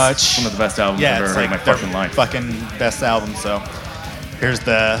 pretty much. One of the best albums Yeah, I've it's ever heard like in my their fucking life. fucking best album. So here's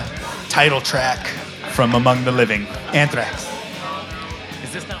the title track from Among the Living, Anthrax.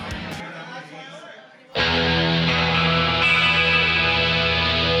 Is this not?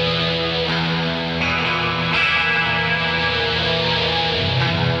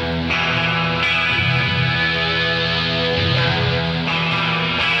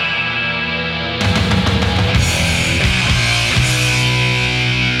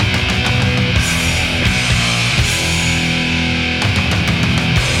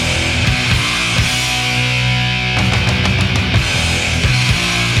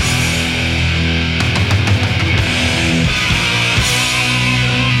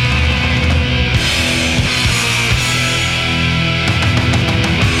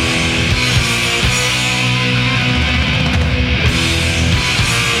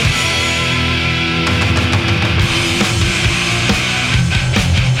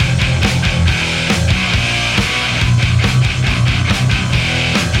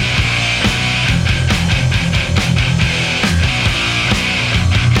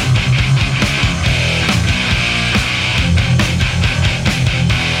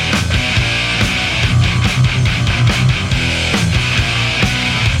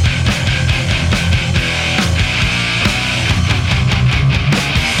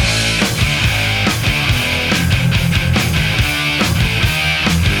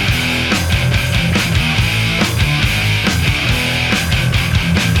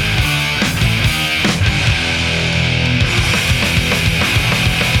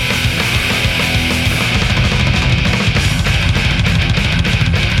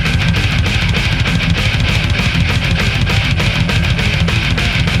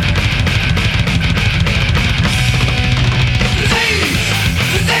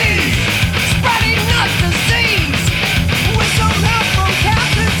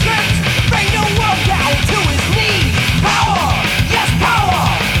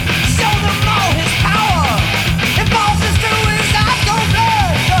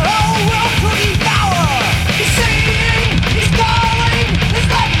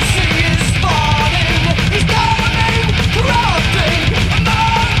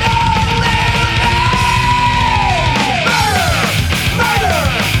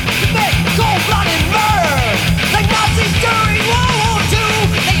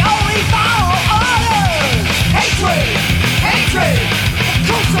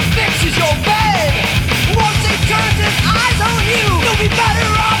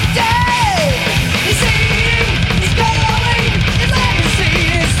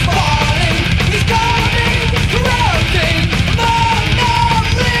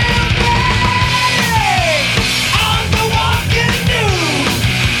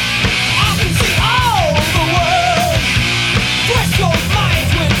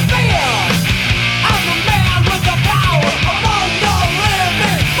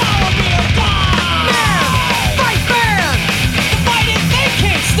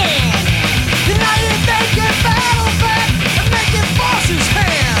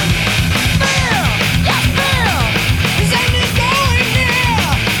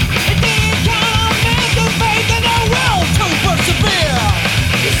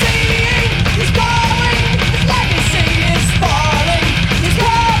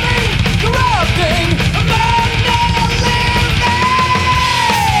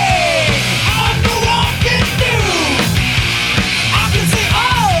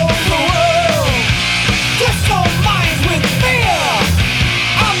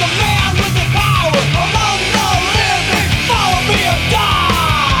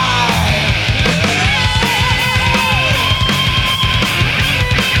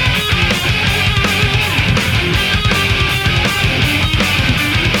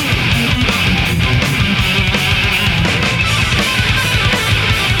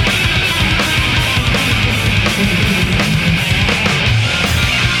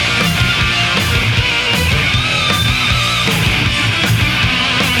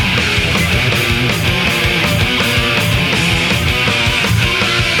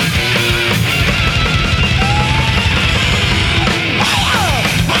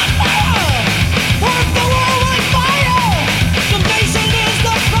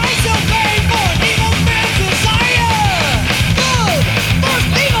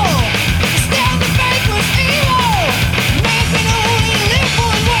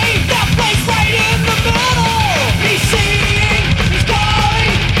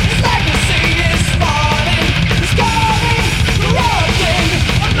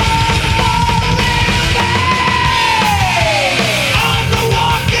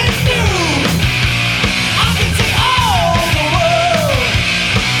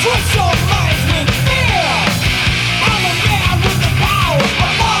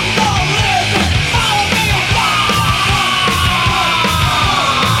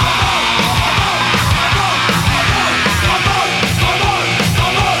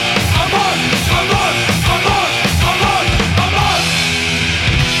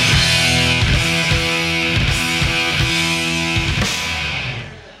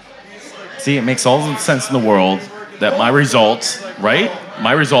 See, it makes all the sense in the world that my result, right?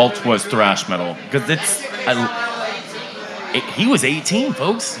 My result was thrash metal. Because he was 18,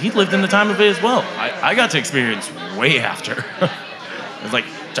 folks. He lived in the time of it as well. I got to experience way after. It's like,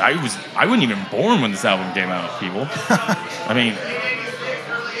 I wasn't even born when this album came out, people. I mean,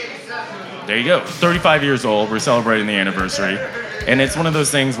 there you go. 35 years old. We're celebrating the anniversary. And it's one of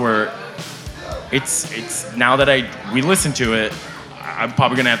those things where it's now that we listen to it, I'm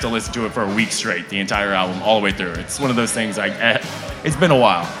probably going to have to listen to it for a week straight, the entire album, all the way through. It's one of those things, it's been a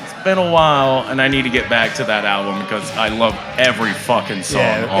while. It's been a while, and I need to get back to that album because I love every fucking song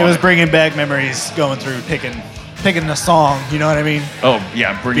on it was bringing back memories going through, picking the song, you know what I mean? Oh,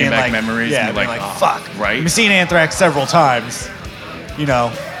 yeah, bringing back like, memories. Yeah, and like, oh, fuck. Right? I've seen Anthrax several times, you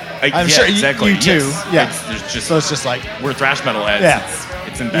know. I'm sure exactly. you too. Yes. Yeah. So it's just like we're thrash metal heads. Yeah.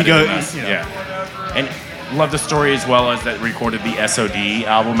 It's embedded in us. You know. Yeah. And love the story as well as that recorded the SOD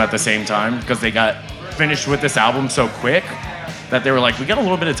album at the same time because they got finished with this album so quick that they were like, we got a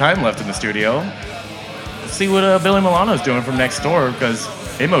little bit of time left in the studio. Let's see what Billy Milano's doing from next door because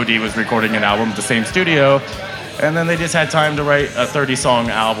MOD was recording an album at the same studio, and then they just had time to write a 30-song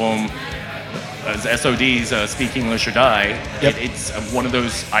album. SOD's Speak English or Die. Yep. It's one of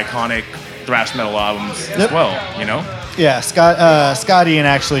those iconic thrash metal albums as well, you know? Yeah, Scott Ian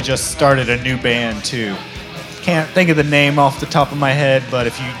actually just started a new band too. Can't think of the name off the top of my head, but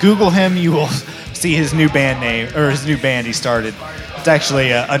if you Google him, you will see his new band name, or his new band he started. It's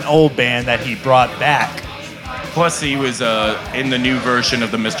actually an old band that he brought back. Plus, he was in the new version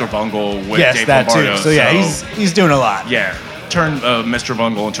of the Mr. Bungle with yes, Dave that Lombardo. too. So yeah, he's doing a lot. Yeah, turned Mr.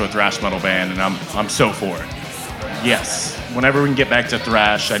 Bungle into a thrash metal band, and I'm so for it. Yes, whenever we can get back to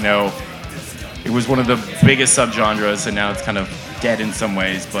thrash, I know it was one of the biggest subgenres, and now it's kind of dead in some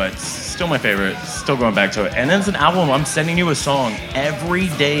ways, but still my favorite. Still going back to it. And as an album, I'm sending you a song every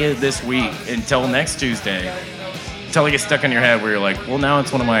day of this week until next Tuesday, until it gets stuck in your head where you're like, well, now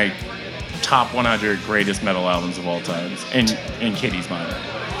it's one of my top 100 greatest metal albums of all time, in Kittie's mind.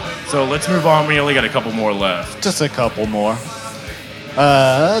 So let's move on. We only got a couple more left. Just a couple more.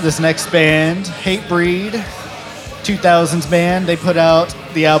 This next band, Hatebreed, 2000s band. They put out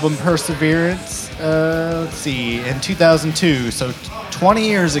the album Perseverance, let's see, in 2002, so 20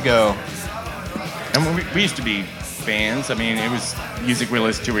 years ago. And we used to be fans. I mean, it was music we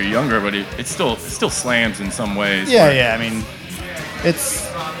listened to when we were younger, but it still slams in some ways. Yeah, I mean, it's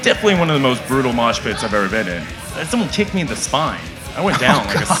definitely one of the most brutal mosh pits I've ever been in. Someone kicked me in the spine. I went down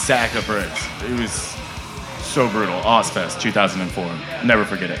like a sack of bricks. It was so brutal. Ozfest 2004. Never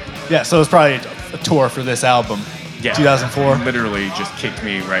forget it. Yeah, so it was probably a tour for this album. Yeah. 2004. Literally just kicked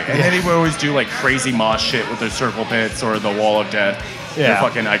me right. And then they would always do like crazy mosh shit with their circle pits or the wall of death. Yeah. They're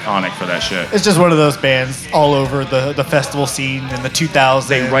fucking iconic for that shit. It's just one of those bands all over the festival scene in the 2000s.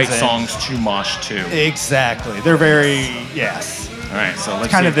 They write songs to mosh too. Exactly. They're very, yes. All right, so let's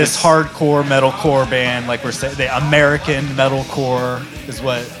kind see of this hardcore metalcore band, like we're saying, the American metalcore is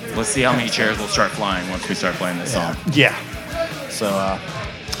what. Let's see how many chairs will start flying once we start playing this song. Yeah. So,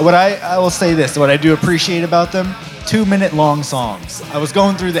 what I will say this, what I do appreciate about them, 2-minute long songs. I was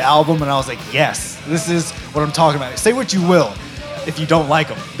going through the album and I was like, yes, this is what I'm talking about. Say what you will if you don't like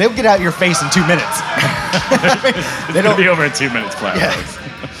them. They'll get out your face in 2 minutes. They don't be over in 2 minutes flat. Yeah.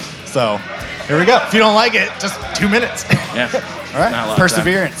 So, here we go. If you don't like it, just 2 minutes. Yeah. All right.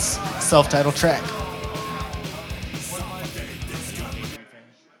 Perseverance, self-titled track.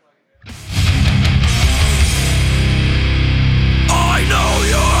 I know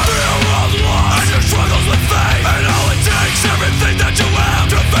your fear of loss and your struggles with fate, and all it takes, everything that you have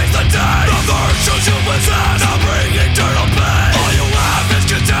to face the day. The virtues you possess now bring eternal pain. All you have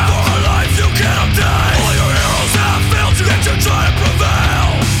is contempt for a life you can't obtain. All your heroes have failed you, yet you try to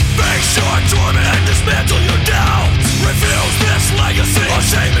prevail. Face your torment and dismantle your doubts. Refuse this legacy of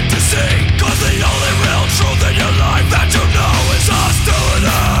shame and deceit, 'cause the only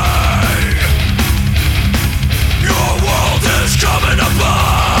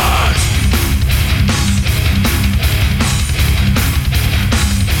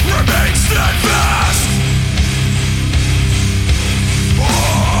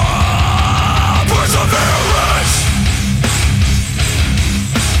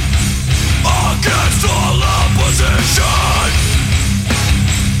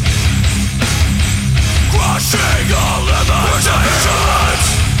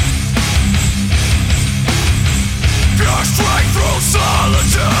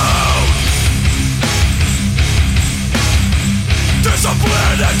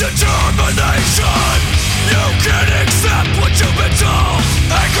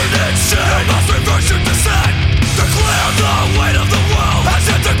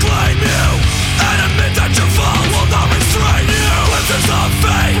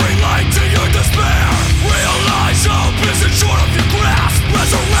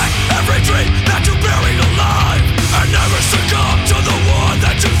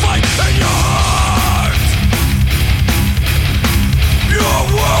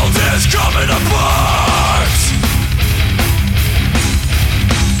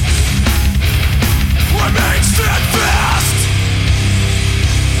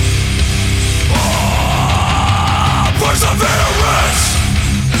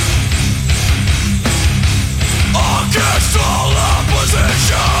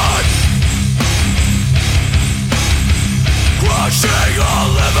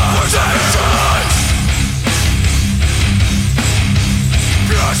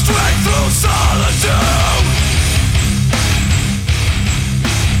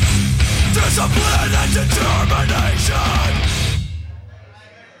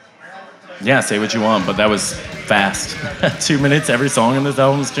Yeah, say what you want, but that was fast. 2 minutes, every song in this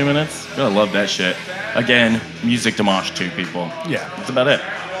album is 2 minutes. I love that shit. Again, music to mosh to, people. Yeah. That's about it.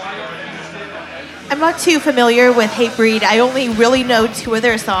 I'm not too familiar with Hatebreed. I only really know 2 of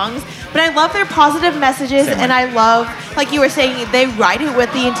their songs, but I love their positive messages, Same and way. I love, like you were saying, they write it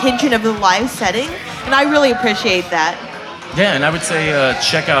with the intention of the live setting, and I really appreciate that. Yeah, and I would say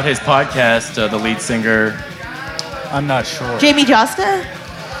check out his podcast, the lead singer. I'm not sure. Jamie Josta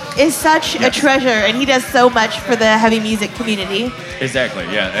is such a Yes. treasure, and he does so much for the heavy music community. Exactly,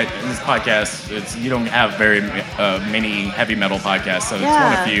 yeah. In this podcast, you don't have very many heavy metal podcasts, so it's one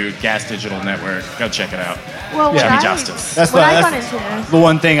Yeah. of few. Gas Digital Network. Go check it out. Well, Yeah. when Jamie I, Justice. That's when I the, got that's into the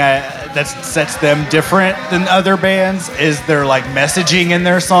one thing that sets them different than other bands is their like messaging in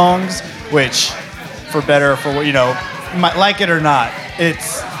their songs, which, for better or for what you know, might like it or not,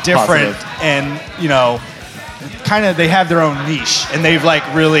 it's different, Positive. and you know, kind of they have their own niche, and they like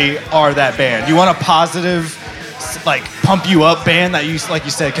really are that band. You want a positive, like pump you up band that you like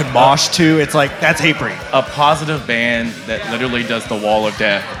you said can mosh to. It's like that's Hatebreed. A positive band that literally does the wall of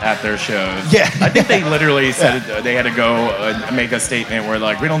death at their shows. Yeah. I think they literally said they had to go and make a statement where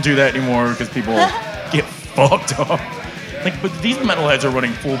like we don't do that anymore because people get fucked up. Like, but these metalheads are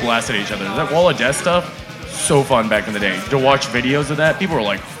running full blast at each other. That wall of death stuff, so fun back in the day. To watch videos of that, people were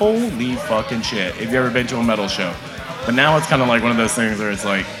like, holy fucking shit. Have you ever been to a metal show? But now it's kind of like one of those things where it's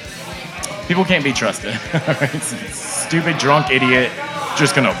like, people can't be trusted. Stupid drunk idiot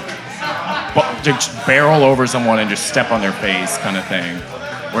just gonna just barrel over someone and just step on their face kind of thing.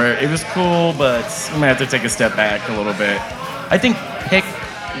 Where it was cool, but I'm gonna have to take a step back a little bit. I think pick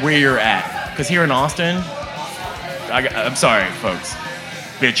where you're at. Because here in Austin, I'm sorry, folks,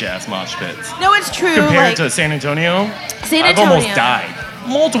 bitch ass mosh pits. No, it's true. Compared like, to San Antonio, San I've almost Antonio. died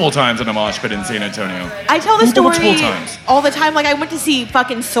multiple times in a mosh pit in San Antonio. I tell the story Multiple times. all the time. Like I went to see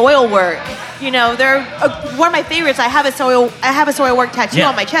fucking Soilwork. You know, they're one of my favorites. I have a Soilwork tattoo Yeah,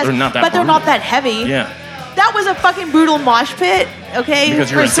 on my chest, they're not that but they're not brutal. that heavy. Yeah. That was a fucking brutal mosh pit. Okay, Because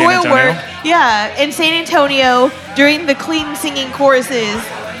for you're in San Antonio? Soilwork. Yeah, in San Antonio during the clean singing choruses,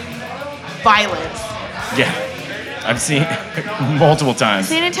 violence. Yeah. I've seen multiple times.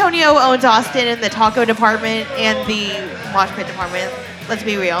 San Antonio owns Austin in the taco department and the mosh pit department. Let's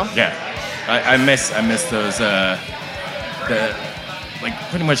be real. Yeah. I miss those like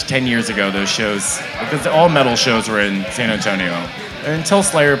pretty much 10 years ago, those shows, because all metal shows were in San Antonio. And until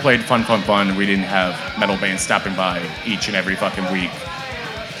Slayer played Fun Fun Fun, we didn't have metal bands stopping by each and every fucking week.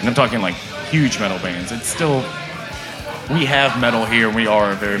 And I'm talking like huge metal bands. It's still, we have metal here, we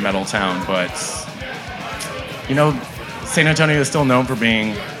are a very metal town, but you know, San Antonio is still known for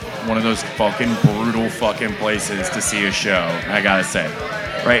being one of those fucking brutal fucking places to see a show, I gotta say.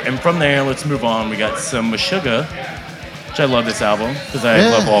 Right, and from there, let's move on. We got some Meshuggah, which I love this album, because I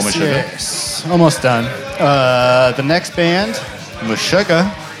love all Meshuggah. Yes, almost done. The next band,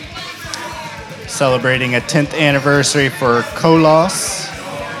 Meshuggah, celebrating a 10th anniversary for Kolos,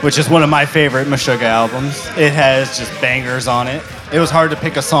 which is one of my favorite Meshuggah albums. It has just bangers on it. It was hard to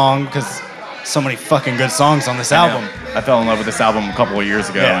pick a song because so many fucking good songs on this album. I fell in love with this album a couple of years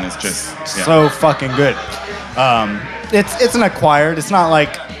ago, Yeah. and it's just So fucking good. It's an acquired. It's not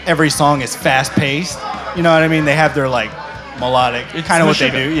like every song is fast paced. You know what I mean? They have their like melodic, It's kind of what they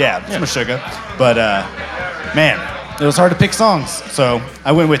Meshuggah. do. Yeah, it's Yeah. Meshuggah. But man, it was hard to pick songs. So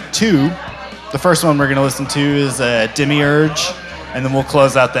I went with 2. The first one we're gonna listen to is Demiurge, and then we'll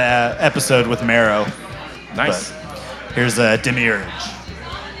close out the episode with Marrow. nice. But here's Demiurge.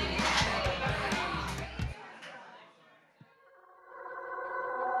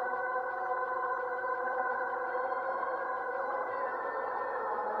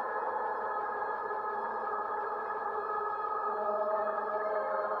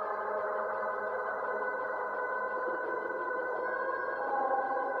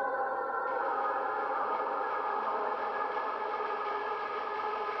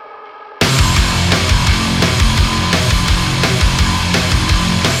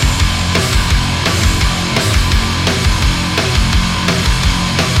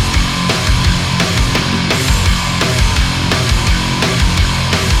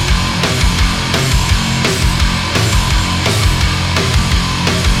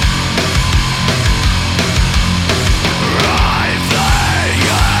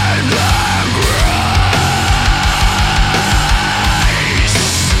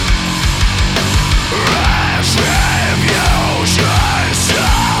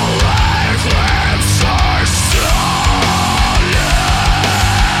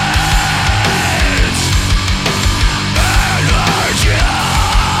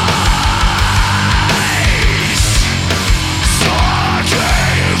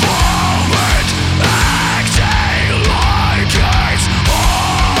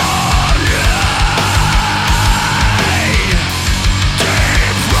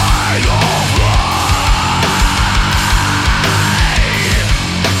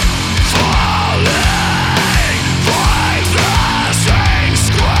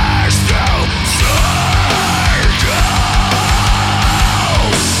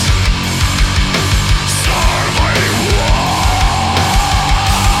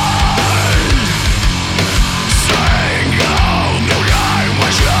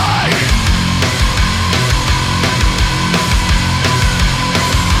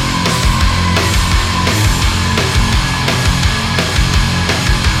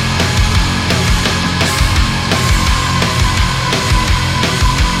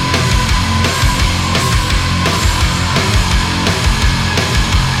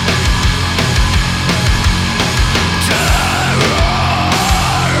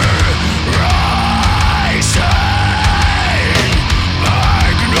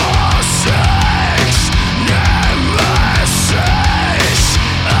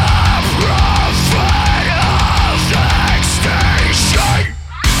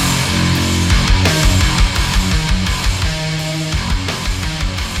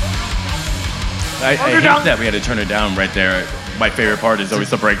 I hate that we had to turn it down right there. My favorite part is always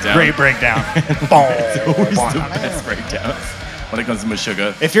the breakdown. Great breakdown. It's always the best breakdowns when it comes to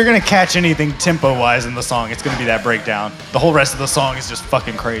Meshuggah. If you're gonna catch anything tempo-wise in the song, it's gonna be that breakdown. The whole rest of the song is just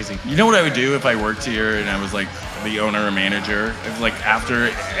fucking crazy. You know what I would do if I worked here and I was like the owner or manager? If like after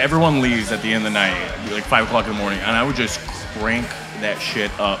everyone leaves at the end of the night, like 5 o'clock in the morning, and I would just crank that shit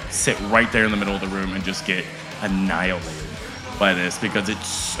up, sit right there in the middle of the room and just get annihilated by this because it's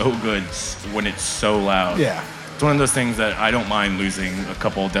so good when it's so loud. Yeah. It's one of those things that I don't mind losing a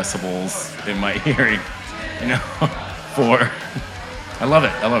couple decibels in my hearing, you know, for. I love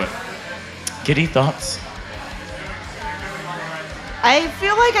it. I love it. Kittie, thoughts? I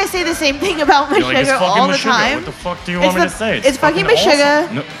feel like I say the same thing about You're like, it's Meshuggah fucking all the Meshuggah. time. What the fuck do you want me to say? It's fucking Meshuggah.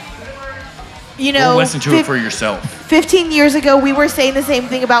 awesome. No, You go know, listen to it for yourself. 15 years ago, we were saying the same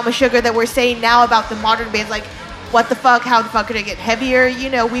thing about Meshuggah that we're saying now about the modern bands. Like, what the fuck? How the fuck could it get heavier? You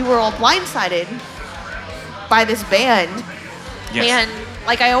know, we were all blindsided by this band. Yes. And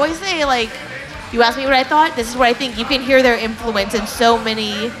like I always say, like, you ask me what I thought, this is what I think. You can hear their influence in so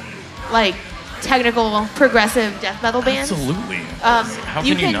many, like, technical, progressive death metal bands. Absolutely. How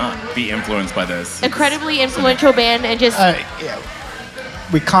you can you can- not be influenced by this? Incredibly influential band and just Yeah.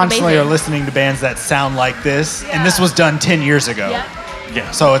 We constantly Amazing. are listening to bands that sound like this, and this was done 10 years ago. yeah.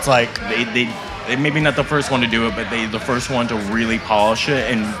 Yeah. So it's like, They maybe not the first one to do it, but they the first one to really polish it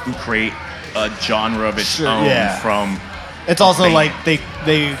and create a genre of its Sure, own yeah. from. it's also band. like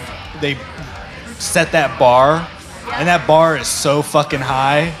they set that bar, and that bar is so fucking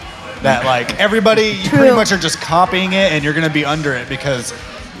high that like everybody, you True. pretty much are just copying it, and you're gonna be under it because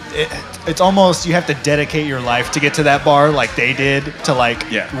it's almost you have to dedicate your life to get to that bar like they did to like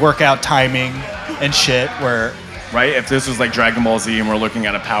Yeah. work out timing and shit. Where Right? If this was like Dragon Ball Z and we're looking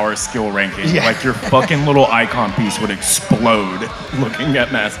at a power skill ranking, Yeah. like your fucking little icon piece would explode looking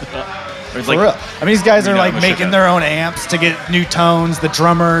at Mastodon. It's for like, real. I mean, these guys you are know, like Meshuggah. making their own amps to get new tones. The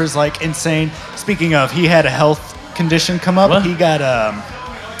drummer's like insane. Speaking of, he had a health condition come up. What? He got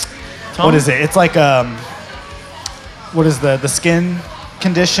Tom? what is it? It's like what is the skin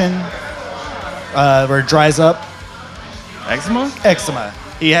condition where it dries up? Eczema? Eczema.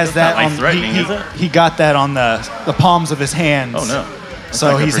 He has That's that not on. life-threatening, is it? He got that on the palms of his hands. Oh no. That's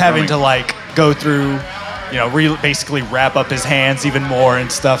So not good he's for having to drumming. like go through, you know, basically wrap up his hands even more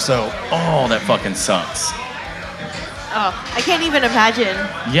and stuff. So Oh, that fucking sucks. Oh, I can't even imagine.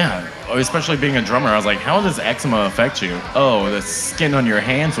 Yeah, especially being a drummer. I was like, how does eczema affect you? Oh, the skin on your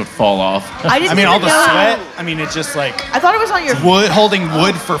hands would fall off. I didn't I mean, even all the know. sweat. I mean, it's just like I thought it was on your. wood, holding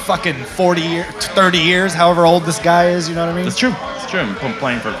wood for fucking 40 years, 30 years, however old this guy is. You know what I mean? It's true. It's true. I've been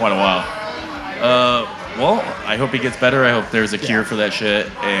playing for quite a while. Well, I hope he gets better. I hope there's a cure for that shit,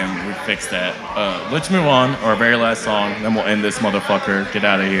 and we fix that. Let's move on. Our very last song, then we'll end this motherfucker. Get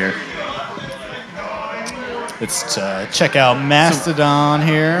out of here. Let's check out Mastodon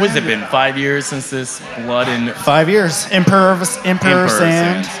here. What has it been? 5 years since this blood and 5 years. Emperor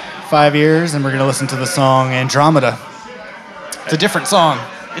Sand. Sand. 5 years, and we're gonna listen to the song Andromeda. It's a different song.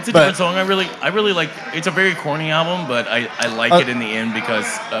 It's a but- different song. I really like. It's a very corny album, but I like it in the end because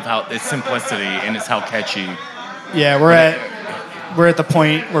of how its simplicity and it's how catchy. Yeah, we're at the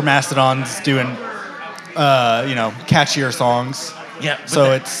point where Mastodon's doing, catchier songs. Yeah. But So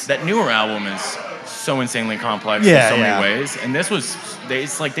that, it's- that newer album is so insanely complex Yeah, in so yeah. many ways, and this was.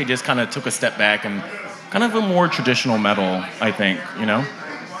 It's like they just kind of took a step back and kind of a more traditional metal. I think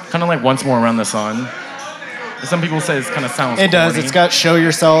kind of like Once More Around the Sun. Some people say it kind of sounds. It does. corny. It's got Show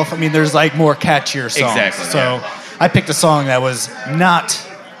Yourself. I mean, there's like more catchier songs. Exactly, So yeah. I picked a song that was not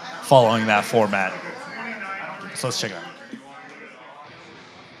following that format. So let's check it out.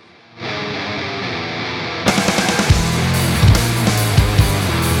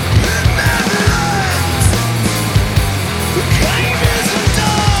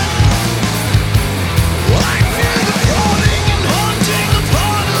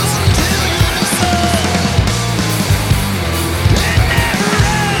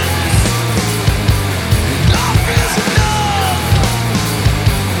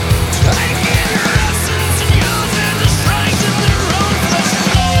 Taking your essence and using the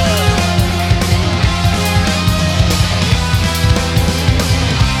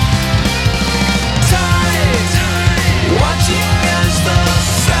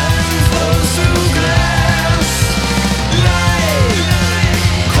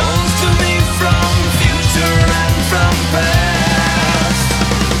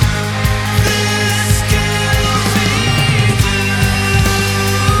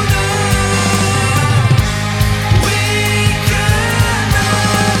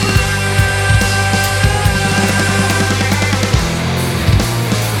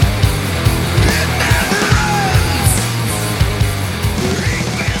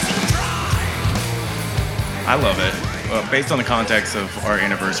I love it. Based on the context of our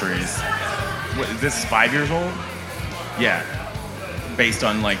anniversaries, this is 5 years old? Yeah. Based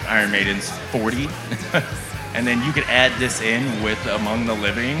on like Iron Maiden's 40. And then you could add this in with Among the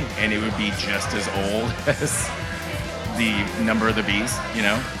Living, and it would be just as old as the Number of the Beast, you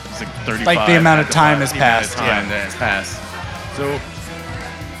know? It's like 35. Like the amount of time has passed. That has passed. So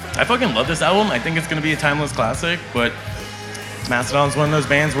I fucking love this album. I think it's going to be a timeless classic, but Mastodon's one of those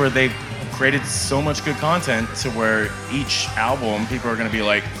bands where they've created so much good content to where each album, people are going to be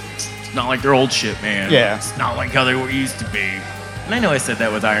like, it's not like their old shit, man. Yeah. It's not like how they used to be. And I know I said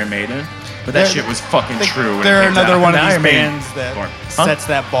that with Iron Maiden, but that shit was fucking true. when They're it came another out. one of And these Iron Maiden- bands that Huh? sets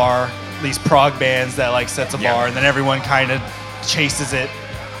that bar. These prog bands that like sets a Yeah. bar, and then everyone kind of chases it.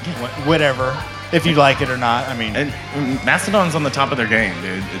 Whatever, if you like it or not. I mean, And Mastodon's on the top of their game,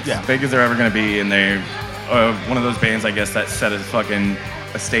 dude. It's as big as they're ever going to be, and they're one of those bands, I guess, that set a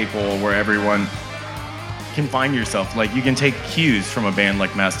staple where everyone can find yourself. Like, you can take cues from a band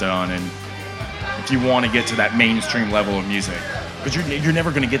like Mastodon, and if you want to get to that mainstream level of music. But you're never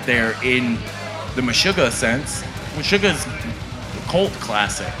going to get there in the Meshuggah sense. Meshuggah's a cult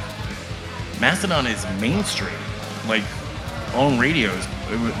classic. Mastodon is mainstream. Like, on radios.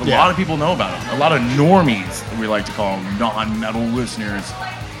 A lot of people know about it. A lot of normies, we like to call them, non-metal listeners,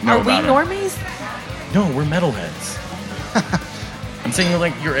 know Are we about it. normies? No, we're metalheads. I'm saying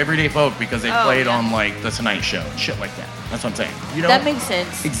like your everyday folk because they played on like The Tonight Show, shit like that. That's what I'm saying. You know? That makes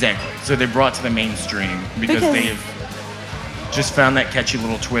sense. Exactly. So they brought to the mainstream because they've just found that catchy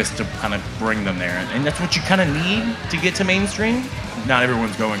little twist to kind of bring them there. And that's what you kind of need to get to mainstream. Not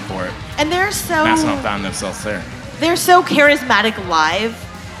everyone's going for it. And they're so Mastodon found themselves there. they're so charismatic live.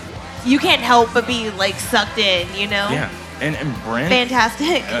 You can't help but be like sucked in, you know? Yeah. And Bryn.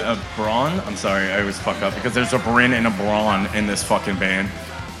 Fantastic. Braun. I'm sorry, I always fuck up because there's a Bryn and a Braun in this fucking band.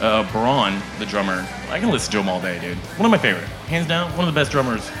 Braun, the drummer, I can listen to him all day, dude. One of my favorite. Hands down, one of the best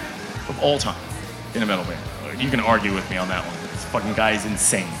drummers of all time in a metal band. You can argue with me on that one. This fucking guy is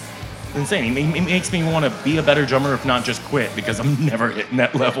insane. Insane. He makes me want to be a better drummer, if not just quit, because I'm never hitting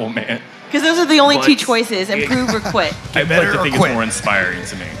that level, man. Because those are the only two But- choices, improve or quit. I'd like better to or think quit. it's more inspiring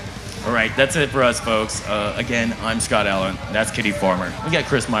to me. All right, that's it for us, folks. Again, I'm Scott Allen. That's Kittie Farmer. We got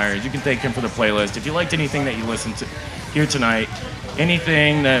Chris Myers. You can thank him for the playlist. If you liked anything that you listened to here tonight,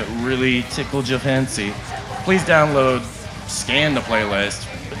 anything that really tickled your fancy, please download, scan the playlist,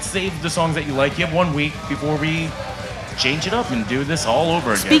 but save the songs that you like. You have 1 week before we change it up and do this all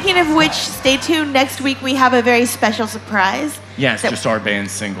over again. Speaking of which, stay tuned. Next week we have a very special surprise. Yeah, it's that- just our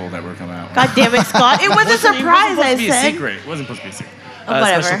band's single that we're coming out with. God damn it, Scott. It was a surprise, It wasn't supposed I to be a said. secret. It wasn't supposed to be a secret.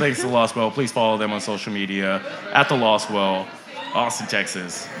 Whatever. Special thanks to Lost Well. Please follow them on social media at The Lost Well, Austin,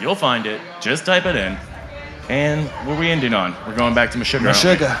 Texas. You'll find it. Just type it in. And what are we ending on? We're going back to Meshuggah. aren't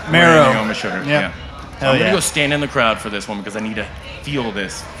we? Meshuggah. We're Marrow. ending on Meshuggah. Yep. Yeah. Hell I'm going yeah. to go stand in the crowd for this one because I need to feel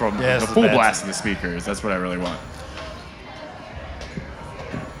this from Yeah, this the is full bad. blast of the speakers. That's what I really want.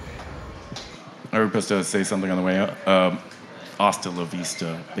 Are we supposed to say something on the way out? Hasta la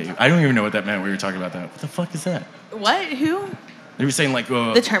vista, baby. I don't even know what that meant. We were talking about that. What the fuck is that? What? Who? They were saying like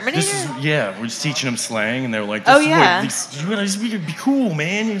The Terminator? We're just teaching them slang, and they were like, Oh, this is yeah. you gotta just be cool,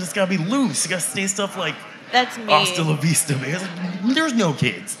 man. You just gotta be loose. You gotta say stuff like That's me. hasta la vista, man. It's like, there's no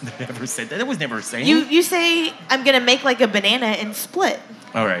kids that ever said that. That was never a saying. You say, I'm going to make like a banana and split.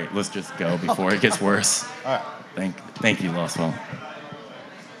 All right, let's just go before it gets worse. all right. Thank you, Lost Well.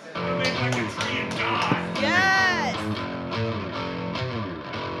 Yeah.